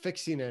 who's not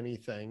fixing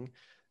anything.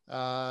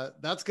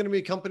 That's going to be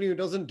a company who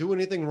doesn't do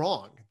anything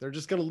wrong. They're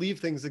just going to leave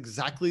things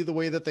exactly the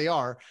way that they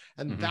are.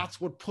 And that's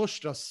what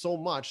pushed us so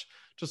much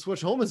to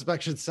switch home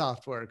inspection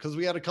software, because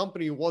we had a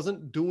company who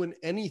wasn't doing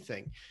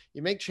anything.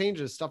 You make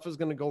changes, stuff is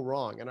going to go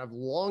wrong. And I've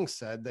long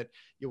said that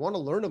you want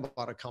to learn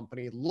about a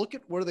company, look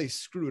at where they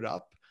screwed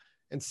up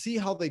and see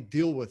how they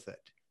deal with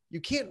it.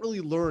 You can't really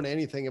learn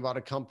anything about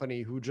a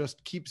company who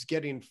just keeps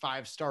getting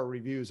 5-star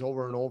reviews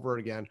over and over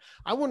again.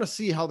 I want to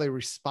see how they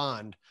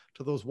respond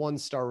to those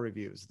 1-star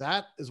reviews.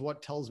 That is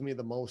what tells me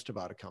the most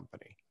about a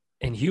company.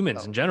 And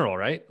humans in general,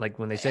 right? Like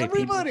when they say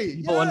people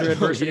yeah. under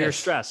adversity or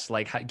stress,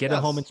 like get a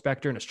home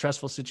inspector in a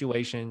stressful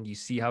situation, you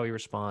see how he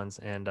responds.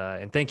 And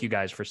thank you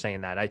guys for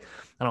saying that. I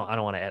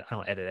don't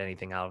edit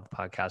anything out of the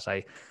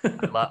podcast.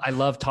 I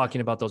love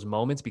talking about those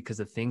moments, because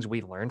the things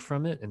we learned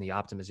from it and the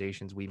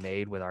optimizations we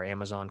made with our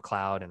Amazon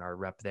cloud and our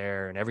rep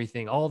there and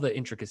everything, all the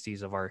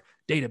intricacies of our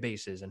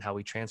databases and how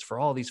we transfer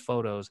all these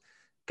photos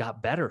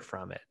got better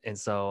from it. And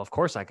so of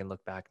course I can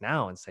look back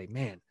now and say,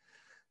 man,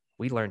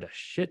 we learned a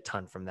shit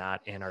ton from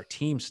that, and our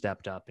team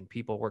stepped up, and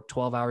people worked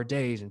 12-hour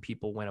days, and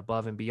people went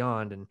above and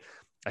beyond. And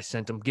I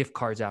sent them gift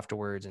cards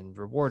afterwards and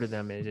rewarded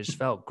them. And it just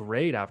felt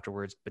great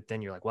afterwards. But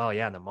then you're like, well,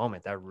 yeah, in the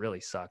moment that really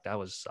sucked. I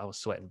was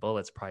sweating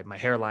bullets. Probably my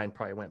hairline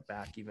probably went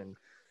back even,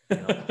 you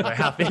know, a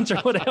half inch or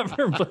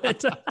whatever.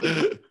 But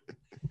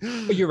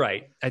you're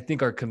right. I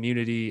think our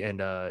community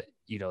and,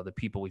 you know, the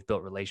people we've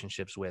built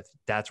relationships with,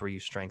 that's where you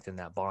strengthen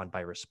that bond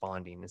by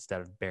responding instead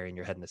of burying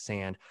your head in the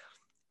sand.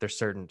 There's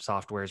certain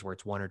softwares where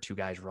it's 1 or 2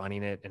 guys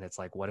running it. And it's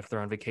like, what if they're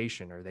on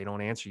vacation or they don't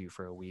answer you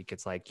for a week?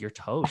 It's like, you're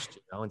toast,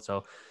 you know? And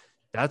so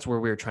that's where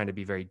we're trying to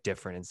be very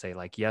different and say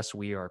like, yes,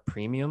 we are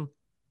premium,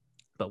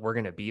 but we're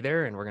going to be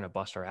there and we're going to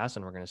bust our ass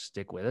and we're going to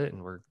stick with it.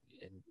 And we're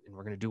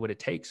going to do what it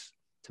takes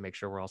to make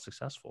sure we're all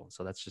successful.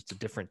 So that's just a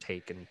different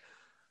take. And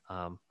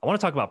I want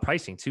to talk about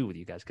pricing too with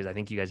you guys, because I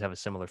think you guys have a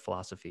similar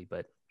philosophy,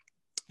 but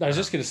I was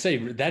just going to say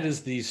that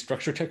is the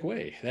Structure Tech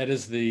way. That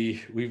is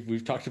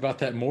we've talked about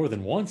that more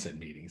than once at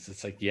meetings.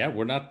 It's like, yeah,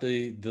 we're not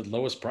the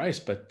lowest price,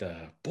 but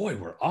boy,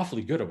 we're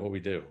awfully good at what we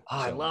do. Oh,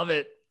 I love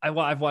it.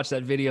 I've watched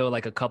that video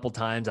like a couple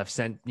times. I've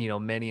sent,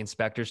 many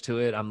inspectors to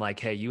it. I'm like,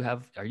 hey,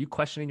 are you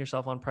questioning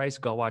yourself on price?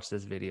 Go watch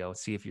this video,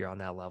 see if you're on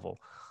that level.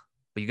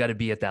 But you got to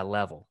be at that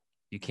level.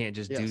 You can't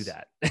just do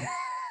that.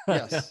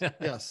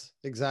 Yes,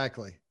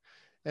 exactly.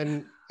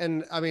 And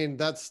I mean,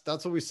 that's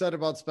what we said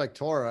about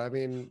Spectora. I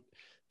mean,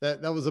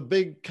 that was a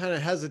big kind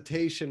of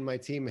hesitation my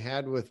team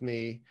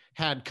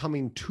had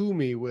coming to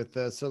me with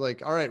this. So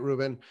like, all right,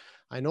 Ruben,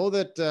 I know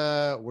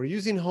that we're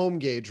using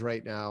HomeGauge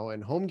right now,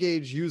 and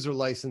HomeGauge user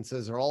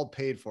licenses are all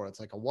paid for. It's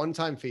like a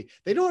one-time fee.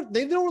 They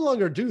no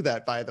longer do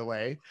that, by the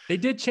way. They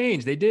did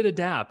change. They did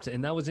adapt,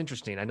 and that was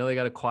interesting. I know they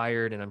got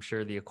acquired, and I'm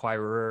sure the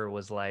acquirer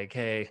was like,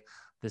 hey,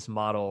 this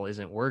model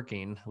isn't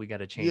working. We got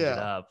to change it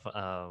up.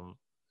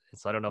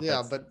 So I don't know if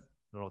I don't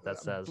know what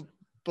that says.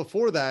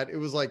 Before that, it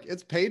was like,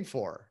 it's paid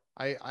for.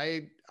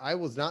 I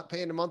was not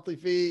paying a monthly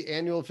fee,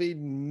 annual fee,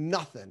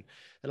 nothing.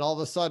 And all of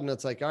a sudden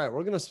it's like, all right,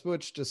 we're going to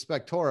switch to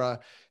Spectora.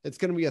 It's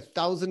going to be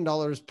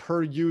 $1,000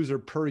 per user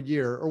per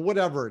year or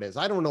whatever it is.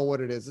 I don't know what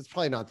it is. It's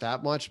probably not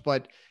that much,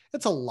 but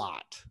it's a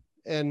lot.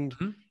 And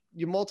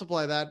you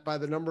multiply that by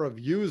the number of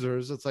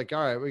users. It's like,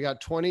 all right, we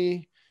got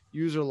 20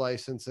 user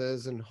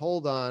licenses, and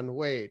hold on,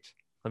 wait.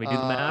 Let me do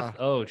the math.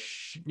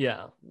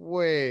 Yeah.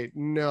 Wait,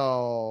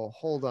 no,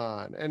 hold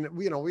on. And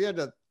we had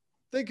to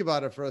think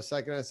about it for a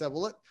second. I said,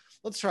 well,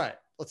 let's try it.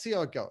 Let's see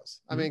how it goes.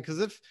 I mean, because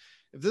if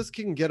this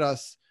can get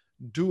us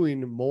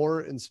doing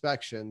more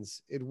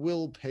inspections, it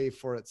will pay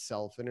for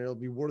itself and it'll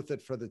be worth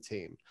it for the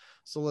team.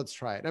 So let's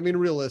try it. I mean,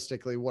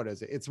 realistically, what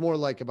is it? It's more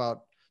like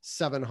about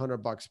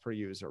 $700 per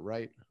user,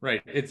 right?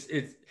 Right.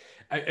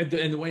 And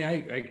the way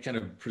I kind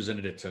of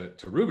presented it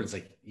to Ruben, it's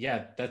like,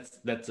 yeah, that's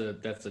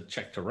a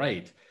check to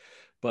write.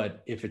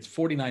 But if it's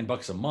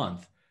 $49 a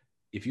month,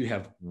 if you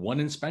have one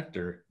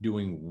inspector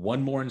doing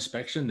one more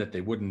inspection that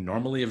they wouldn't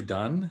normally have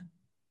done,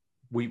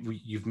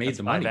 you've made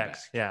the money back.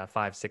 Yeah,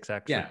 5,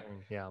 6x.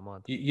 Yeah, a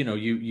month.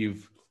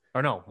 You've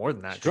or no, more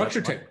than that.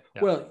 Structure Tech.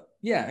 Yeah. Well,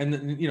 yeah,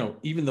 and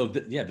even though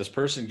this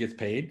person gets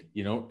paid,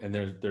 and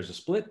there's a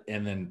split,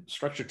 and then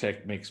Structure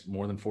Tech makes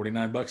more than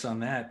 $49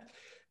 on that.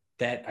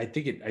 That I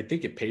think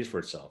it pays for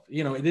itself.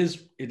 It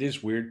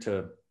is weird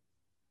to,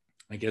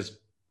 I guess,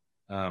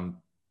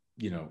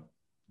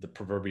 the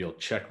proverbial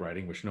check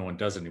writing, which no one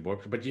does anymore.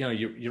 But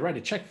you write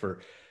a check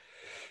for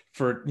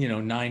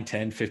 9,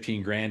 10,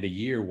 15 grand a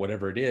year,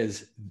 whatever it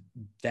is.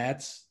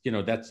 That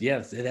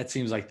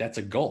seems like that's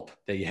a gulp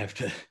that you have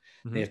to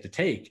they have to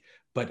take.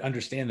 But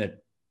understand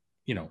that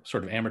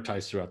sort of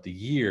amortized throughout the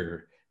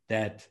year,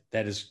 that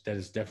is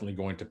definitely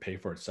going to pay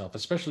for itself,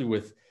 especially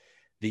with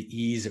the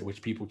ease at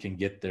which people can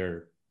get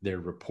their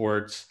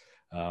reports.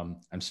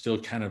 I'm still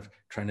kind of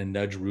trying to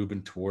nudge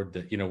Ruben toward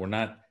we're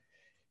not.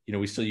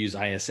 We still use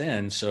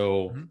ISN.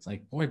 So it's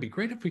like, boy, it'd be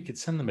great if we could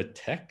send them a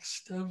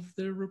text of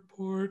their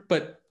report,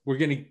 but we'll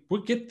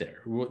get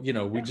there.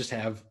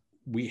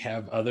 We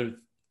have other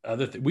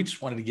we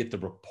just wanted to get the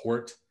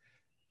report,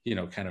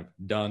 kind of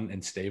done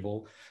and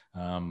stable.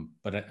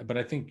 But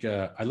I think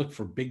I look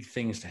for big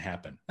things to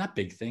happen, not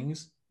big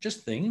things,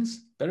 just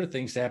better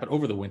things to happen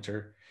over the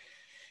winter.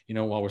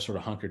 While we're sort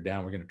of hunkered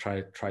down, we're going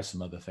to try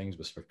some other things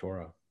with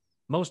Spectora.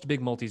 Most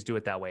big multis do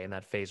it that way in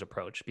that phase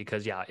approach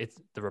because it's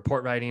the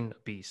report writing,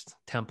 beast,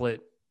 template,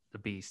 the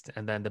beast.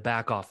 And then the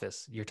back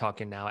office, you're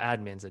talking now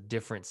admins, a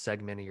different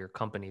segment of your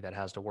company that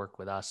has to work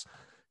with us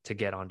to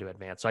get onto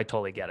advanced. So I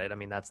totally get it. I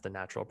mean, that's the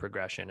natural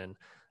progression. And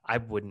I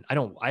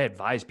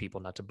advise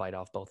people not to bite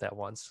off both at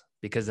once,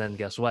 because then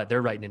guess what?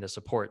 They're writing into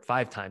support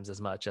 5 times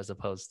as much as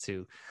opposed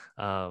to,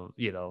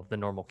 the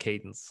normal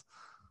cadence.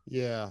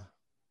 Yeah.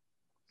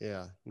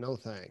 Yeah. No,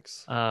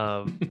 thanks.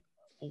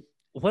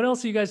 What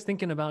else are you guys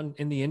thinking about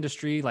in the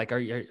industry? Like,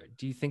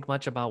 do you think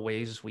much about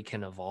ways we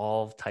can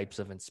evolve types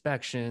of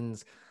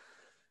inspections,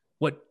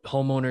 what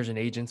homeowners and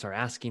agents are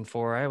asking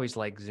for? I always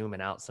like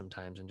zooming out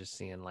sometimes and just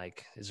seeing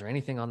like, is there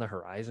anything on the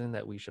horizon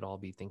that we should all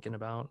be thinking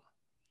about?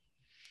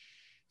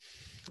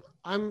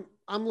 I'm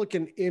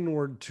looking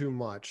inward too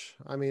much.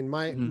 I mean,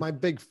 my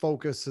big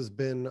focus has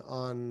been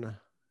on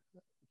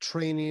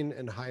training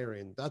and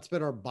hiring. That's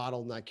been our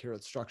bottleneck here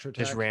at Structure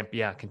Tech.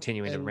 Just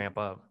continuing to ramp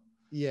up.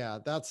 Yeah,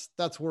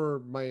 that's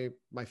where my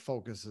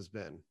focus has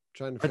been,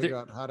 trying to figure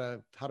out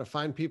how to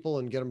find people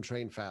and get them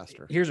trained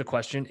faster. Here's a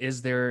question: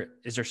 Is there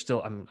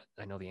still?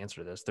 I know the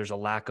answer to this. There's a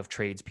lack of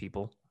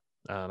tradespeople.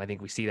 I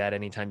think we see that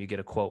anytime you get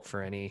a quote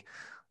for any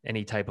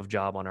type of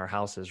job on our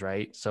houses,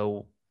 right?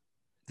 So,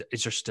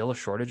 is there still a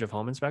shortage of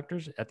home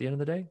inspectors at the end of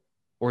the day,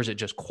 or is it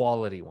just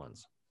quality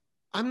ones?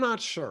 I'm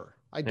not sure.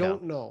 I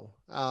don't know.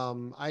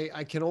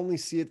 I can only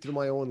see it through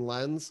my own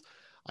lens.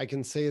 I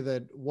can say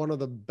that one of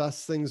the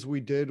best things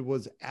we did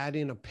was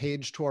adding a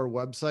page to our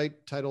website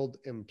titled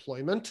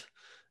Employment,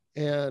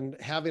 and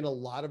having a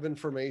lot of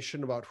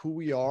information about who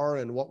we are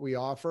and what we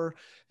offer,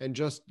 and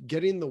just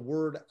getting the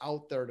word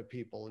out there to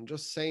people and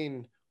just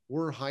saying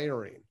we're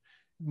hiring.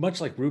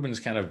 Much like Ruben's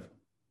kind of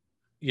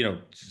you know,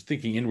 just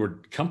thinking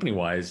inward company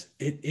wise,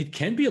 it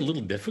can be a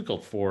little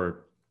difficult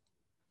for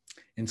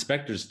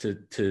inspectors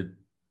to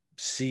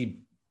see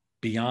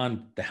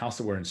beyond the house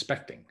that we're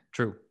inspecting.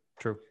 True.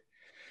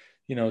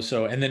 You know,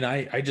 so, and then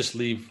I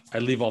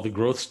leave all the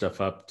growth stuff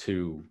up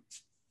to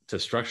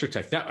Structure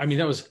Tech. That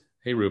was,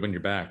 hey, Ruben,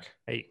 you're back.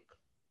 Hey.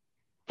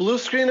 Blue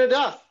screen of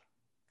death.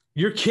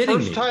 You're kidding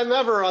me. First time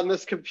ever on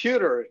this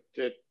computer.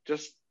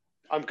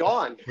 I'm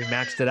gone. We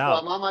maxed it out.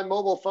 So I'm on my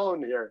mobile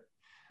phone here.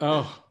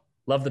 Oh,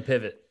 love the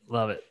pivot.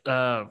 Love it.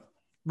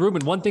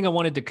 Ruben, one thing I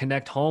wanted to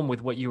connect home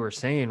with what you were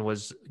saying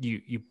was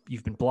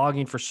you've been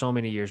blogging for so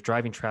many years,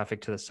 driving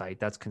traffic to the site.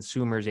 That's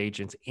consumers,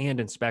 agents, and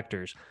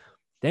inspectors.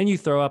 Then you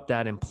throw up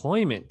that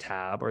employment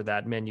tab or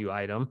that menu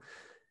item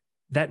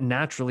that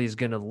naturally is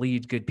going to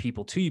lead good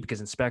people to you,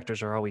 because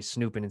inspectors are always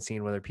snooping and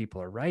seeing whether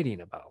people are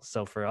writing about.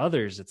 So for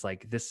others, it's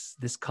like this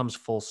comes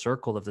full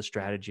circle of the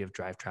strategy of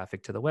drive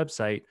traffic to the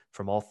website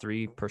from all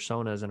three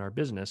personas in our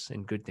business,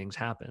 and good things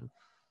happen.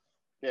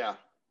 Yeah,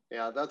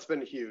 that's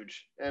been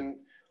huge. And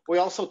we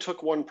also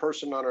took one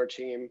person on our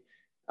team,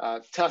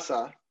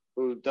 Tessa,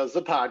 who does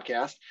the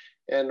podcast,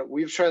 and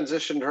we've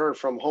transitioned her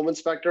from home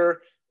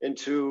inspector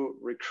into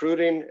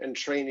recruiting and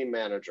training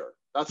manager.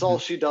 That's all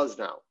she does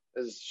now,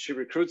 is she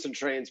recruits and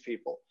trains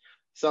people.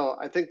 So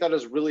I think that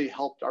has really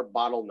helped our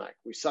bottleneck.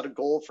 We set a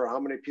goal for how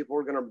many people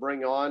we're going to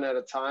bring on at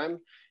a time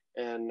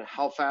and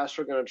how fast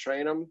we're going to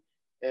train them.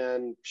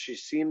 And she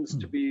seems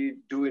to be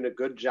doing a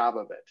good job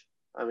of it.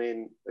 I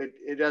mean,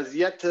 it has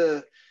yet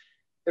to,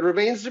 it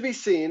remains to be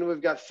seen.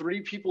 We've got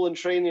 3 people in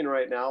training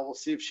right now. We'll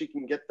see if she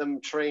can get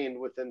them trained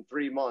within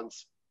 3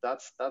 months.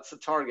 That's the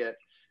target.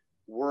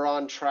 We're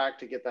on track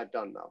to get that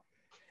done though.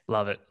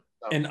 Love it.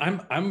 So. And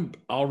I'm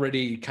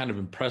already kind of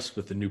impressed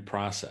with the new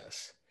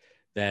process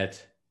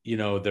that, you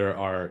know,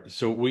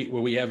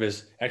 what we have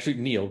is actually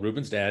Neil,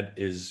 Ruben's dad,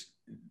 he's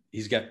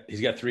got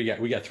 3 guys.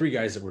 We got 3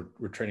 guys that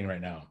we're training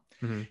right now.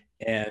 Mm-hmm.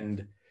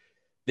 And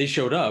they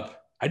showed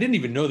up. I didn't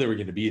even know they were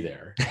going to be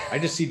there. I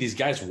just see these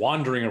guys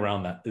wandering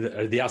around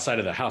the outside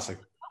of the house. Like,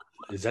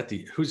 is that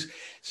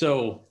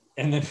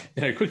and then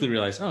I quickly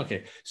realized, oh,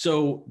 okay.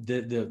 So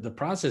the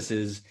process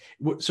is,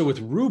 so with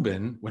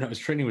Ruben, when I was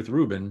training with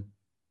Ruben,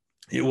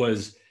 it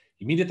was,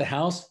 you meet at the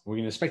house, we're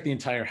going to inspect the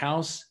entire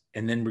house,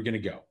 and then we're going to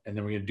go. And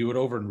then we're going to do it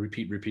over and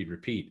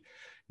repeat.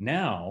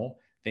 Now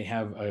they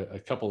have a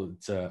couple,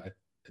 I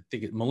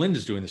think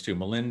Melinda's doing this too.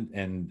 Melinda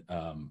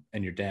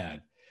and your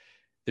dad,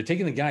 they're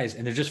taking the guys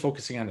and they're just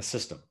focusing on a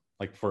system,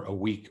 like for a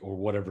week or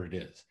whatever it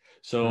is.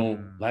 So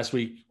last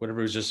week,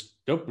 whatever, it was just,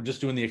 nope, we're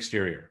just doing the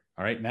exterior.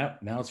 All right. Now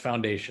it's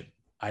foundation.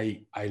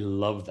 I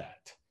love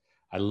that.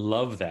 I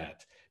love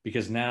that,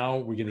 because now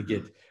we're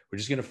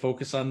just going to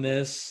focus on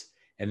this.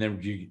 And then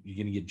you're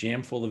going to get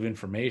jam full of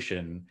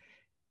information,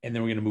 and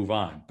then we're going to move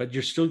on. But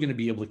you're still going to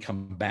be able to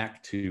come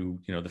back to,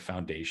 you know, the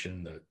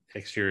foundation, the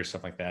exterior,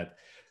 stuff like that.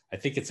 I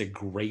think it's a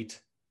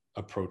great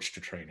approach to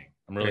training.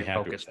 I'm really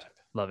happy with that.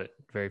 Love it.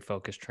 Very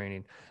focused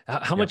training.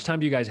 How much time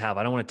do you guys have?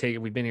 I don't want to take it.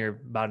 We've been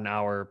here about an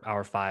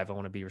hour 5. I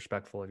want to be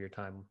respectful of your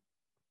time.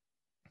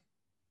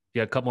 You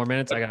got a couple more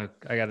minutes? I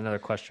got another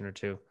question or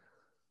two.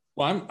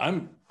 Well,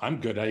 I'm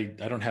good. I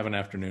don't have an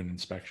afternoon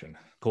inspection.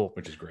 Cool.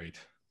 Which is great.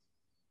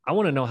 I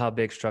want to know how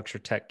big Structure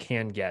Tech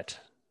can get.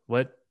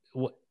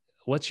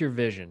 What's your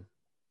vision?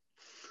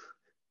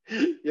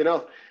 You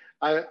know,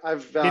 I've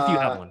if you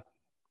have one.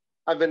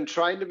 I've been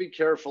trying to be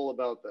careful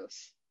about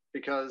this,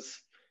 because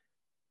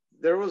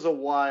there was a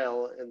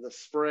while in the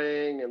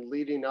spring and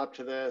leading up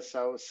to this,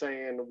 I was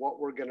saying what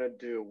we're going to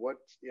do,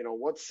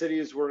 what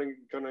cities we're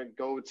going to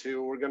go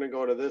to. We're going to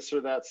go to this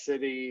or that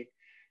city,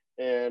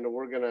 and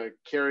we're going to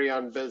carry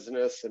on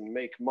business and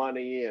make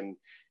money, and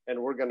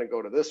we're going to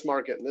go to this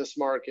market and this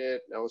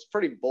market. I was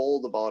pretty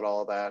bold about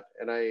all that.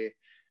 And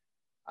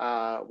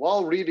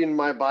while reading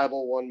my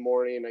Bible one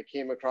morning, I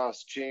came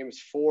across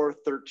James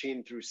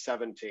 4:13 through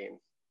 17.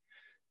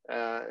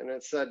 And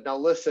it said, now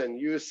listen,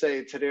 you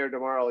say today or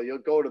tomorrow, you'll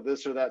go to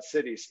this or that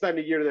city, spend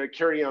a year there,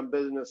 carry on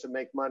business and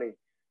make money.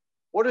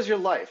 What is your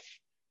life?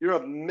 You're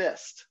a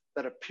mist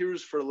that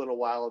appears for a little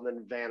while and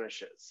then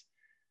vanishes.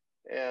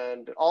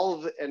 And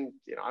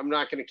I'm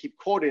not going to keep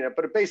quoting it,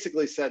 but it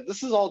basically said,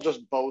 this is all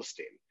just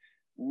boasting.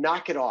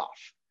 Knock it off.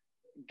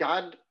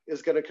 God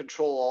is going to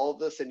control all of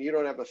this, and you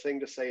don't have a thing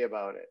to say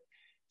about it.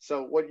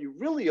 So what you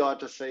really ought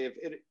to say,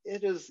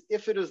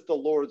 if it is the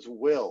Lord's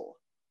will,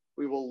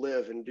 we will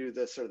live and do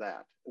this or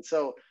that. And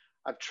so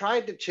I've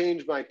tried to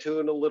change my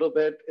tune a little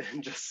bit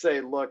and just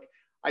say, look,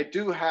 I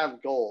do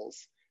have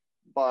goals,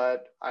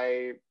 but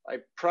I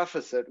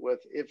preface it with,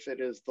 if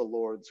it is the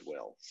Lord's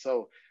will.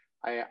 So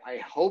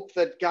I hope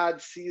that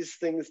God sees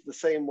things the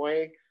same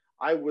way.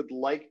 I would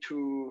like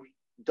to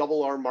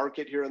double our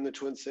market here in the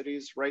Twin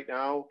Cities. Right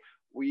now,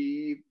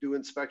 we do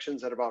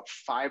inspections at about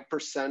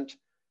 5%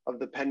 of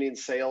the pending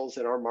sales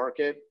in our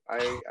market.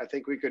 I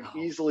think we could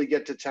easily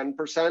get to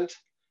 10%.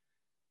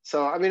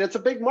 So, I mean, it's a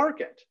big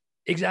market.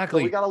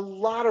 Exactly. So we got a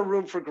lot of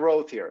room for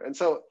growth here.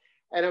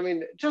 And I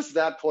mean, just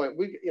that point,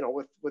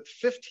 with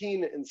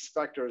 15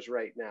 inspectors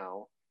right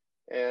now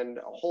and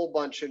a whole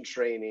bunch in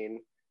training,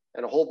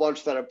 and a whole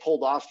bunch that have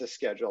pulled off the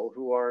schedule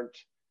who aren't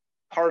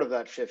part of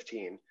that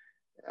 15.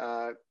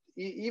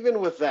 Even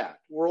with that,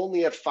 we're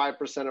only at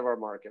 5% of our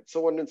market.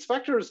 So when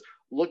inspectors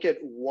look at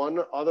one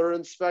other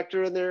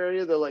inspector in their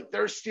area, they're like,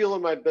 they're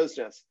stealing my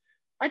business.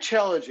 I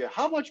challenge you,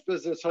 how much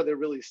business are they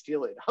really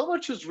stealing? How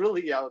much is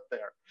really out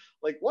there?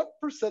 Like, what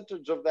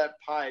percentage of that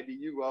pie do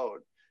you own?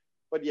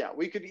 But yeah,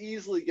 we could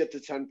easily get to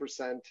 10%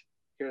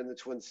 here in the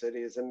Twin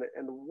Cities. And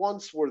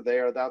once we're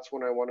there, that's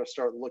when I want to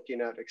start looking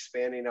at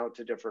expanding out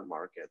to different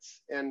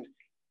markets. And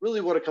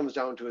really what it comes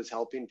down to is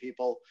helping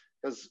people,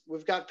 because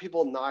we've got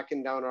people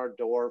knocking down our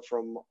door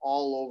from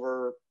all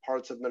over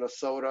parts of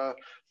Minnesota,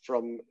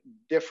 from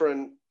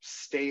different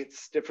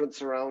states, different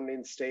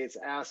surrounding states,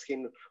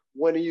 asking,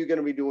 when are you going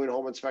to be doing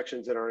home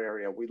inspections in our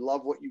area? We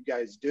love what you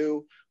guys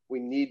do. We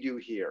need you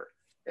here.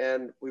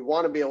 And we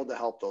want to be able to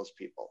help those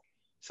people.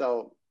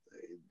 So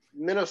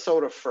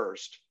Minnesota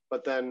first,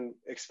 but then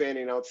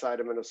expanding outside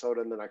of Minnesota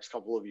in the next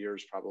couple of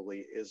years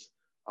probably is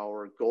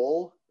our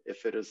goal,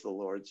 if it is the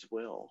Lord's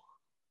will.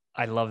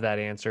 I love that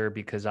answer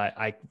because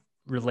I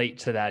relate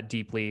to that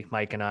deeply.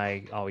 Mike and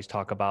I always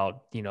talk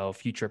about,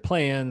 future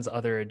plans,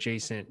 other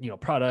adjacent,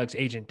 products,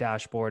 agent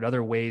dashboard,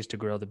 other ways to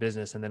grow the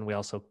business. And then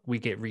we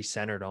get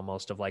recentered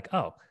almost of like,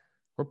 oh,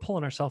 we're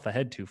pulling ourselves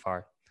ahead too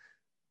far.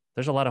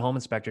 There's a lot of home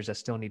inspectors that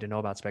still need to know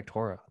about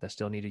Spectora, that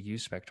still need to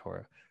use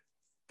Spectora.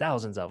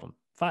 Thousands of them,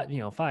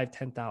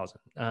 10,000.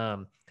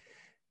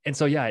 And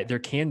so, yeah, there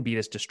can be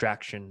this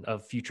distraction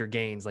of future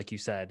gains. Like you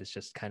said, it's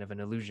just kind of an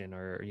illusion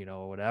or,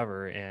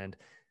 whatever. And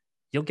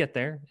you'll get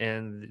there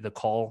and the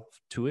call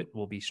to it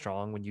will be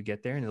strong when you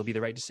get there and it'll be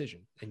the right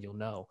decision and you'll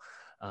know.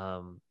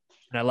 And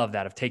I love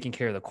that of taking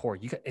care of the core.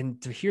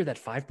 And to hear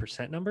that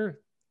 5%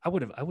 number, I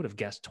would have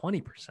guessed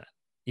 20%.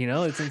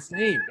 It's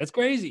insane. That's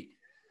crazy.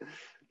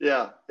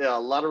 Yeah. A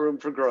lot of room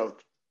for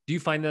growth. Do you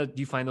find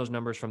those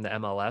numbers from the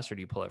MLS or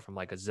do you pull it from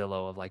like a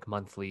Zillow of like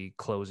monthly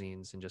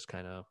closings and just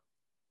kind of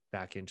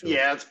back into it?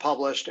 Yeah, it's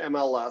published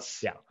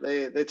MLS. Yeah.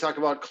 They talk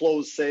about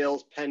closed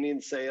sales,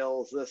 pending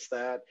sales, this,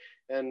 that.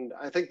 And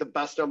I think the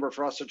best number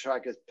for us to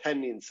track is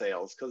pending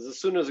sales, because as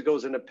soon as it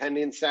goes into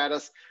pending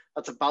status,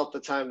 that's about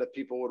the time that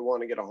people would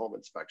want to get a home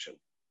inspection.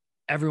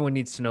 Everyone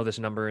needs to know this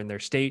number in their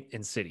state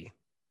and city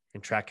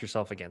and track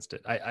yourself against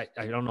it. I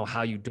don't know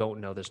how you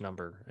don't know this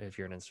number if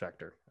you're an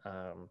inspector.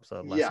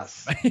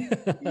 Yes.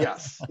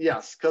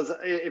 Because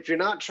if you're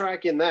not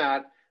tracking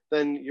that,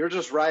 then you're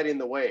just riding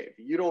the wave.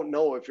 You don't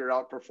know if you're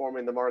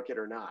outperforming the market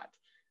or not.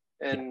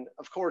 And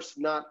of course,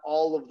 not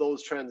all of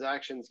those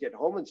transactions get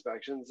home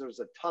inspections. There's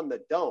a ton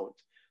that don't.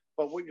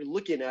 But what you're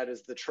looking at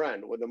is the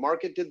trend. When the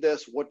market did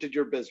this, what did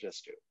your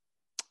business do?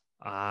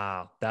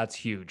 That's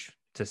huge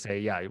to say.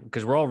 Yeah,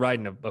 because we're all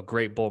riding a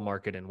great bull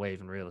market and wave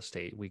in real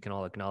estate. We can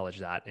all acknowledge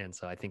that. And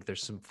so I think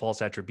there's some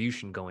false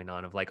attribution going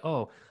on of like,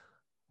 oh,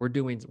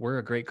 we're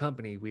a great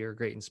company. We are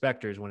great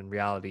inspectors, when in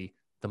reality,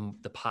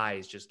 the pie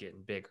is just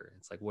getting bigger.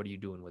 It's like, what are you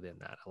doing within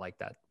that? I like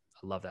that.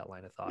 I love that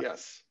line of thought.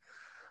 Yes.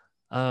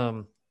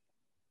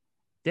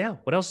 Yeah.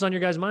 What else is on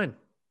your guys' mind?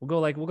 We'll go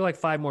like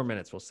 5 more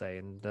minutes, we'll say,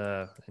 and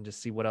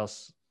just see what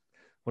else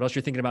you're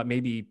thinking about,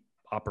 maybe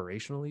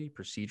operationally,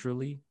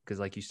 procedurally, because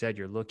like you said,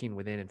 you're looking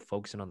within and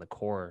focusing on the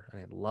core.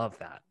 And I love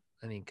that.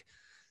 I think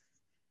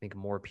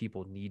more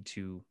people need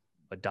to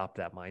adopt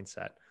that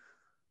mindset.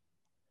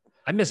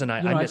 I miss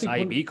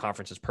IAB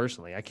conferences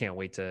personally. I can't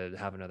wait to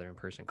have another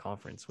in-person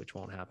conference, which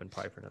won't happen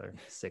probably for another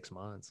 6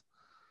 months.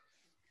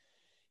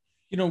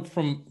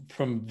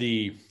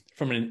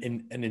 From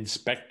an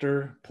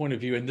inspector point of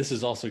view, and this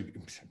is also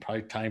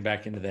probably tying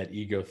back into that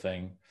ego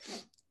thing.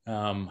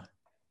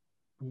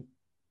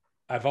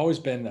 I've always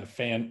been a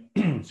fan,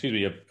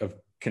 of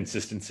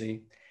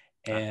consistency,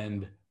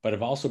 but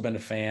I've also been a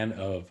fan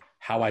of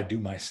how I do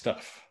my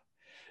stuff.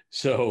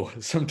 So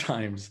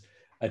sometimes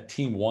a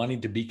team wanting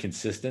to be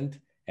consistent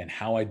and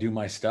how I do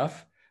my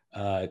stuff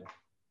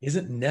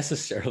isn't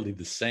necessarily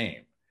the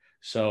same.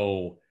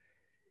 So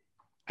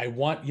I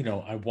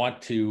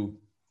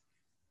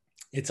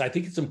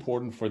think it's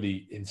important for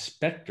the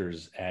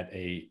inspectors at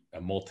a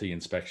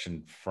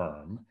multi-inspection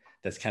firm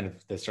that's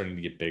starting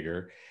to get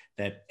bigger,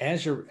 that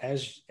as your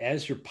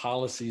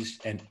policies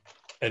and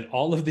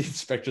all of the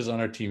inspectors on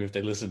our team, if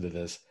they listen to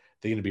this,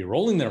 they're going to be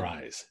rolling their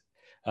eyes,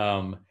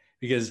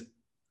 because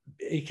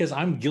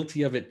I'm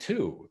guilty of it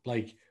too.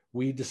 Like,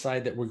 we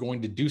decide that we're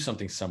going to do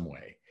something some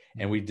way,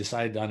 and we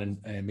decide on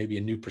maybe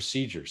a new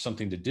procedure,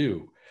 something to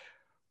do.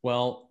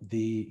 Well,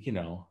 the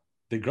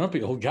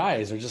grumpy old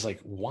guys are just like,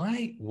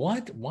 why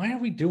are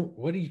we doing,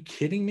 what, are you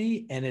kidding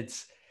me? And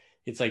it's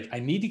like, I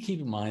need to keep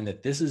in mind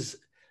that this is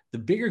the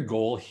bigger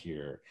goal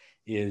here,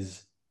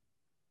 is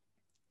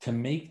to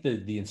make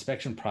the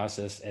inspection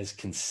process as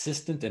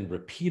consistent and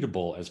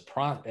repeatable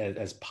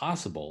as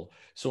possible.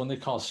 So when they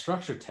call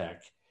Structure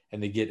Tech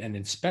and they get an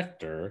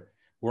inspector,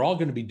 we're all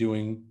going to be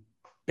doing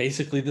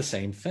basically the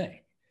same thing.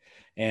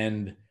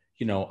 And,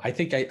 I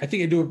think I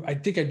do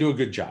a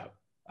good job.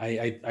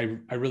 I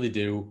really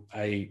do.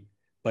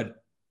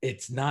 But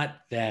it's not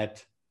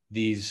that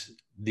the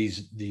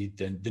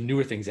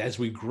newer things, as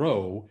we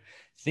grow,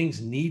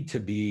 things need to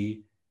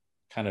be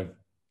kind of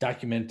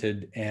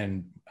documented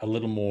and a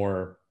little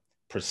more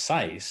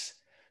precise,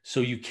 so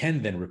you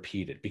can then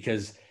repeat it,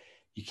 because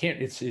you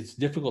can't, it's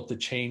difficult to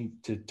train.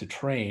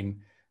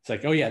 It's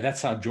like, oh yeah,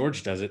 that's how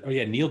George does it. Oh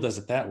yeah, Neil does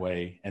it that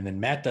way. And then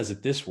Matt does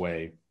it this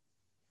way.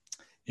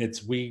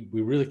 We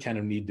really kind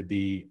of need to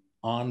be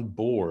on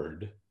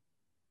board.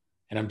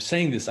 And I'm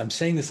saying this on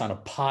a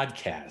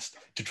podcast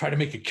to try to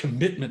make a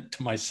commitment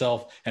to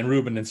myself and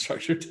Ruben and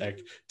Structure Tech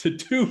to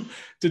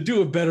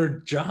do a better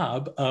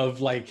job of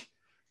like,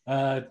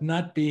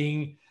 not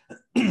being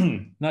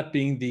the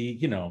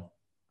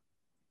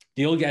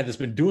old guy that's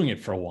been doing it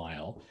for a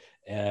while.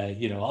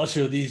 I'll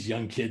show these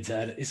young kids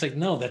at it. It's like,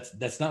 no,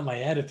 that's not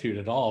my attitude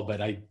at all.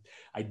 But I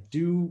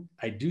do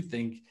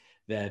think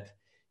that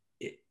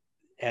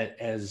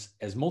as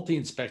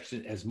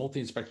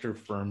multi-inspector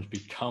firms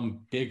become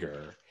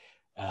bigger,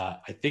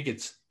 I think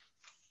it's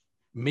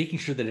making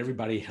sure that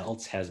everybody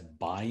else has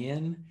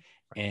buy-in,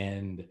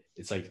 and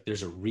it's like,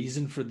 there's a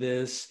reason for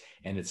this.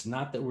 And it's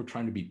not that we're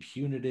trying to be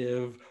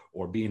punitive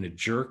or being a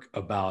jerk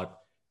about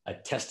a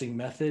testing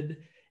method.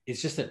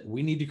 It's just that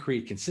we need to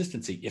create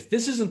consistency. If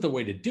this isn't the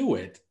way to do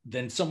it,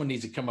 then someone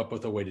needs to come up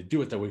with a way to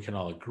do it that we can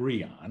all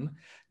agree on,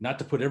 not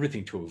to put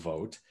everything to a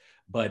vote.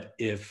 But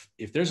if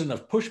there's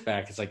enough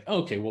pushback, it's like,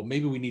 okay, well,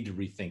 maybe we need to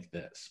rethink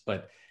this.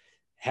 But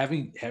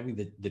having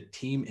the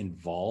team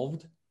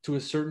involved to a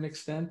certain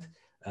extent,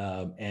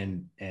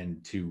 and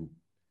to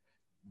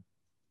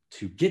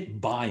get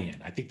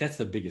buy-in, I think that's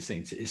the biggest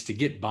thing, is to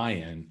get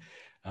buy-in.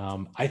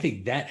 I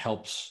think that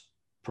helps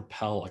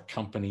propel a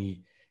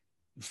company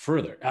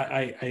further.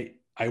 I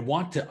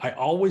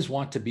always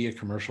want to be a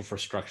commercial for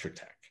Structure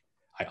Tech.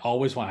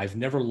 I've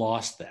never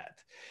lost that.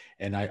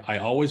 And I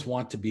always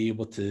want to be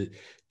able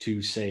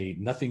to say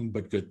nothing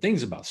but good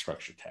things about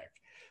Structure Tech.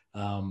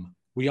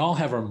 We all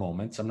have our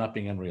moments. I'm not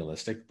being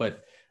unrealistic,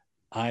 but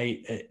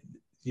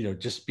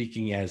just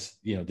speaking as,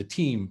 the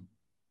team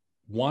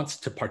wants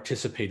to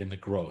participate in the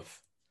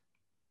growth,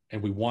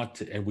 and we want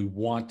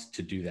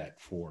to do that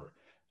for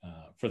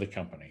the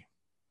company.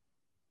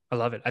 I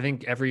love it. I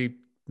think every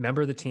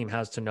member of the team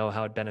has to know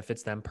how it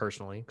benefits them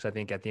personally, because I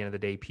think at the end of the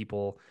day,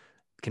 people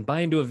can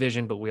buy into a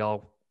vision, but we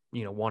all,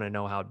 want to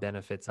know how it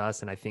benefits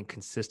us. And I think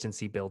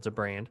consistency builds a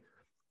brand,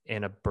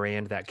 and a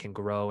brand that can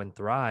grow and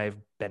thrive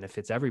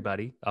benefits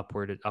everybody.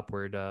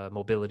 Upward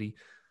mobility,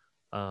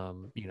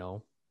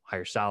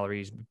 higher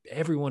salaries.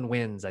 Everyone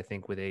wins, I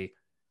think, with a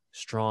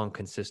strong,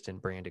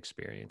 consistent brand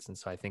experience. And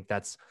so I think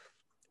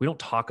we don't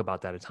talk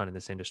about that a ton in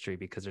this industry,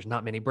 because there's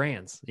not many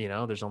brands.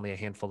 There's only a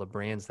handful of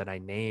brands that I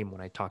name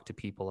when I talk to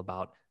people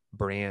about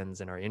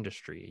brands in our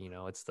industry.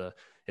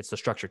 It's the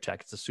Structure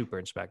Tech, it's the Super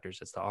Inspectors,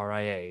 it's the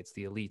RIA, it's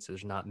the Elites.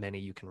 There's not many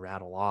you can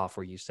rattle off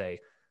where you say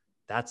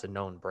that's a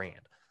known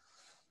brand.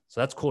 So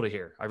that's cool to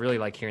hear. I really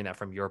like hearing that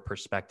from your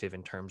perspective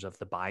in terms of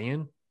the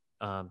buy-in,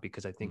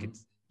 because I think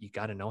you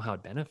got to know how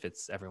it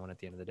benefits everyone at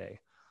the end of the day.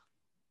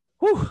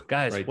 Whew,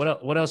 guys, right.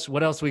 What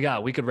else we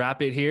got? We could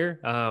wrap it here.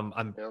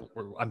 I'm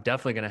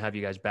definitely going to have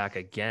you guys back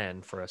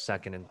again for a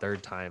second and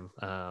third time.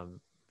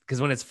 Because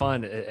when it's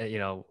fun,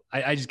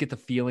 I just get the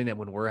feeling that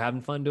when we're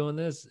having fun doing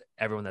this,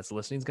 everyone that's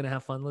listening is going to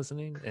have fun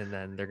listening, and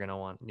then they're going to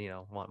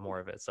want more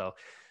of it. So,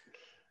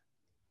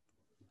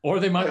 or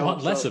they might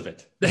want less of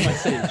it. They might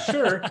say,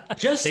 sure,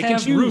 just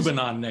have Ruben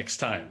on next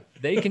time.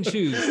 They can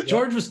choose.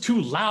 George was too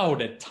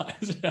loud at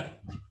times.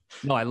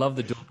 No, I love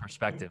the dual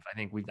perspective.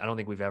 I don't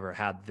think we've ever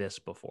had this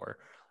before,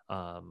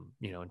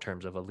 in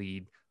terms of a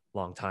lead,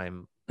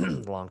 longtime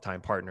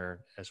partner,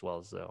 as well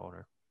as the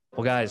owner.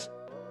 Well, guys,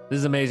 this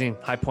is amazing.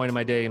 High point of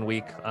my day and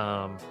week.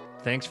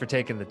 Thanks for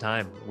taking the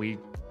time. We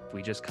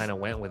just kind of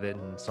went with it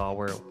and saw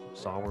where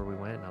we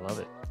went. I love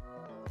it.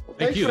 Well,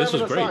 thank you. This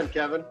was great, on,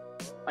 Kevin.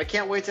 I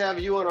can't wait to have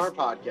you on our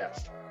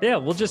podcast. Yeah,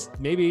 we'll just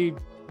maybe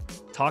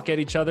talk at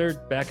each other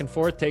back and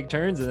forth, take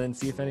turns, and then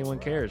see if anyone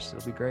cares.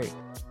 It'll be great.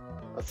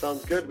 That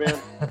sounds good, man.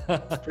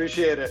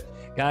 Appreciate it.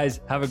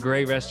 Guys, have a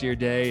great rest of your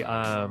day.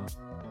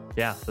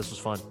 This was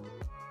fun.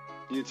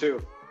 You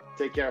too.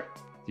 Take care.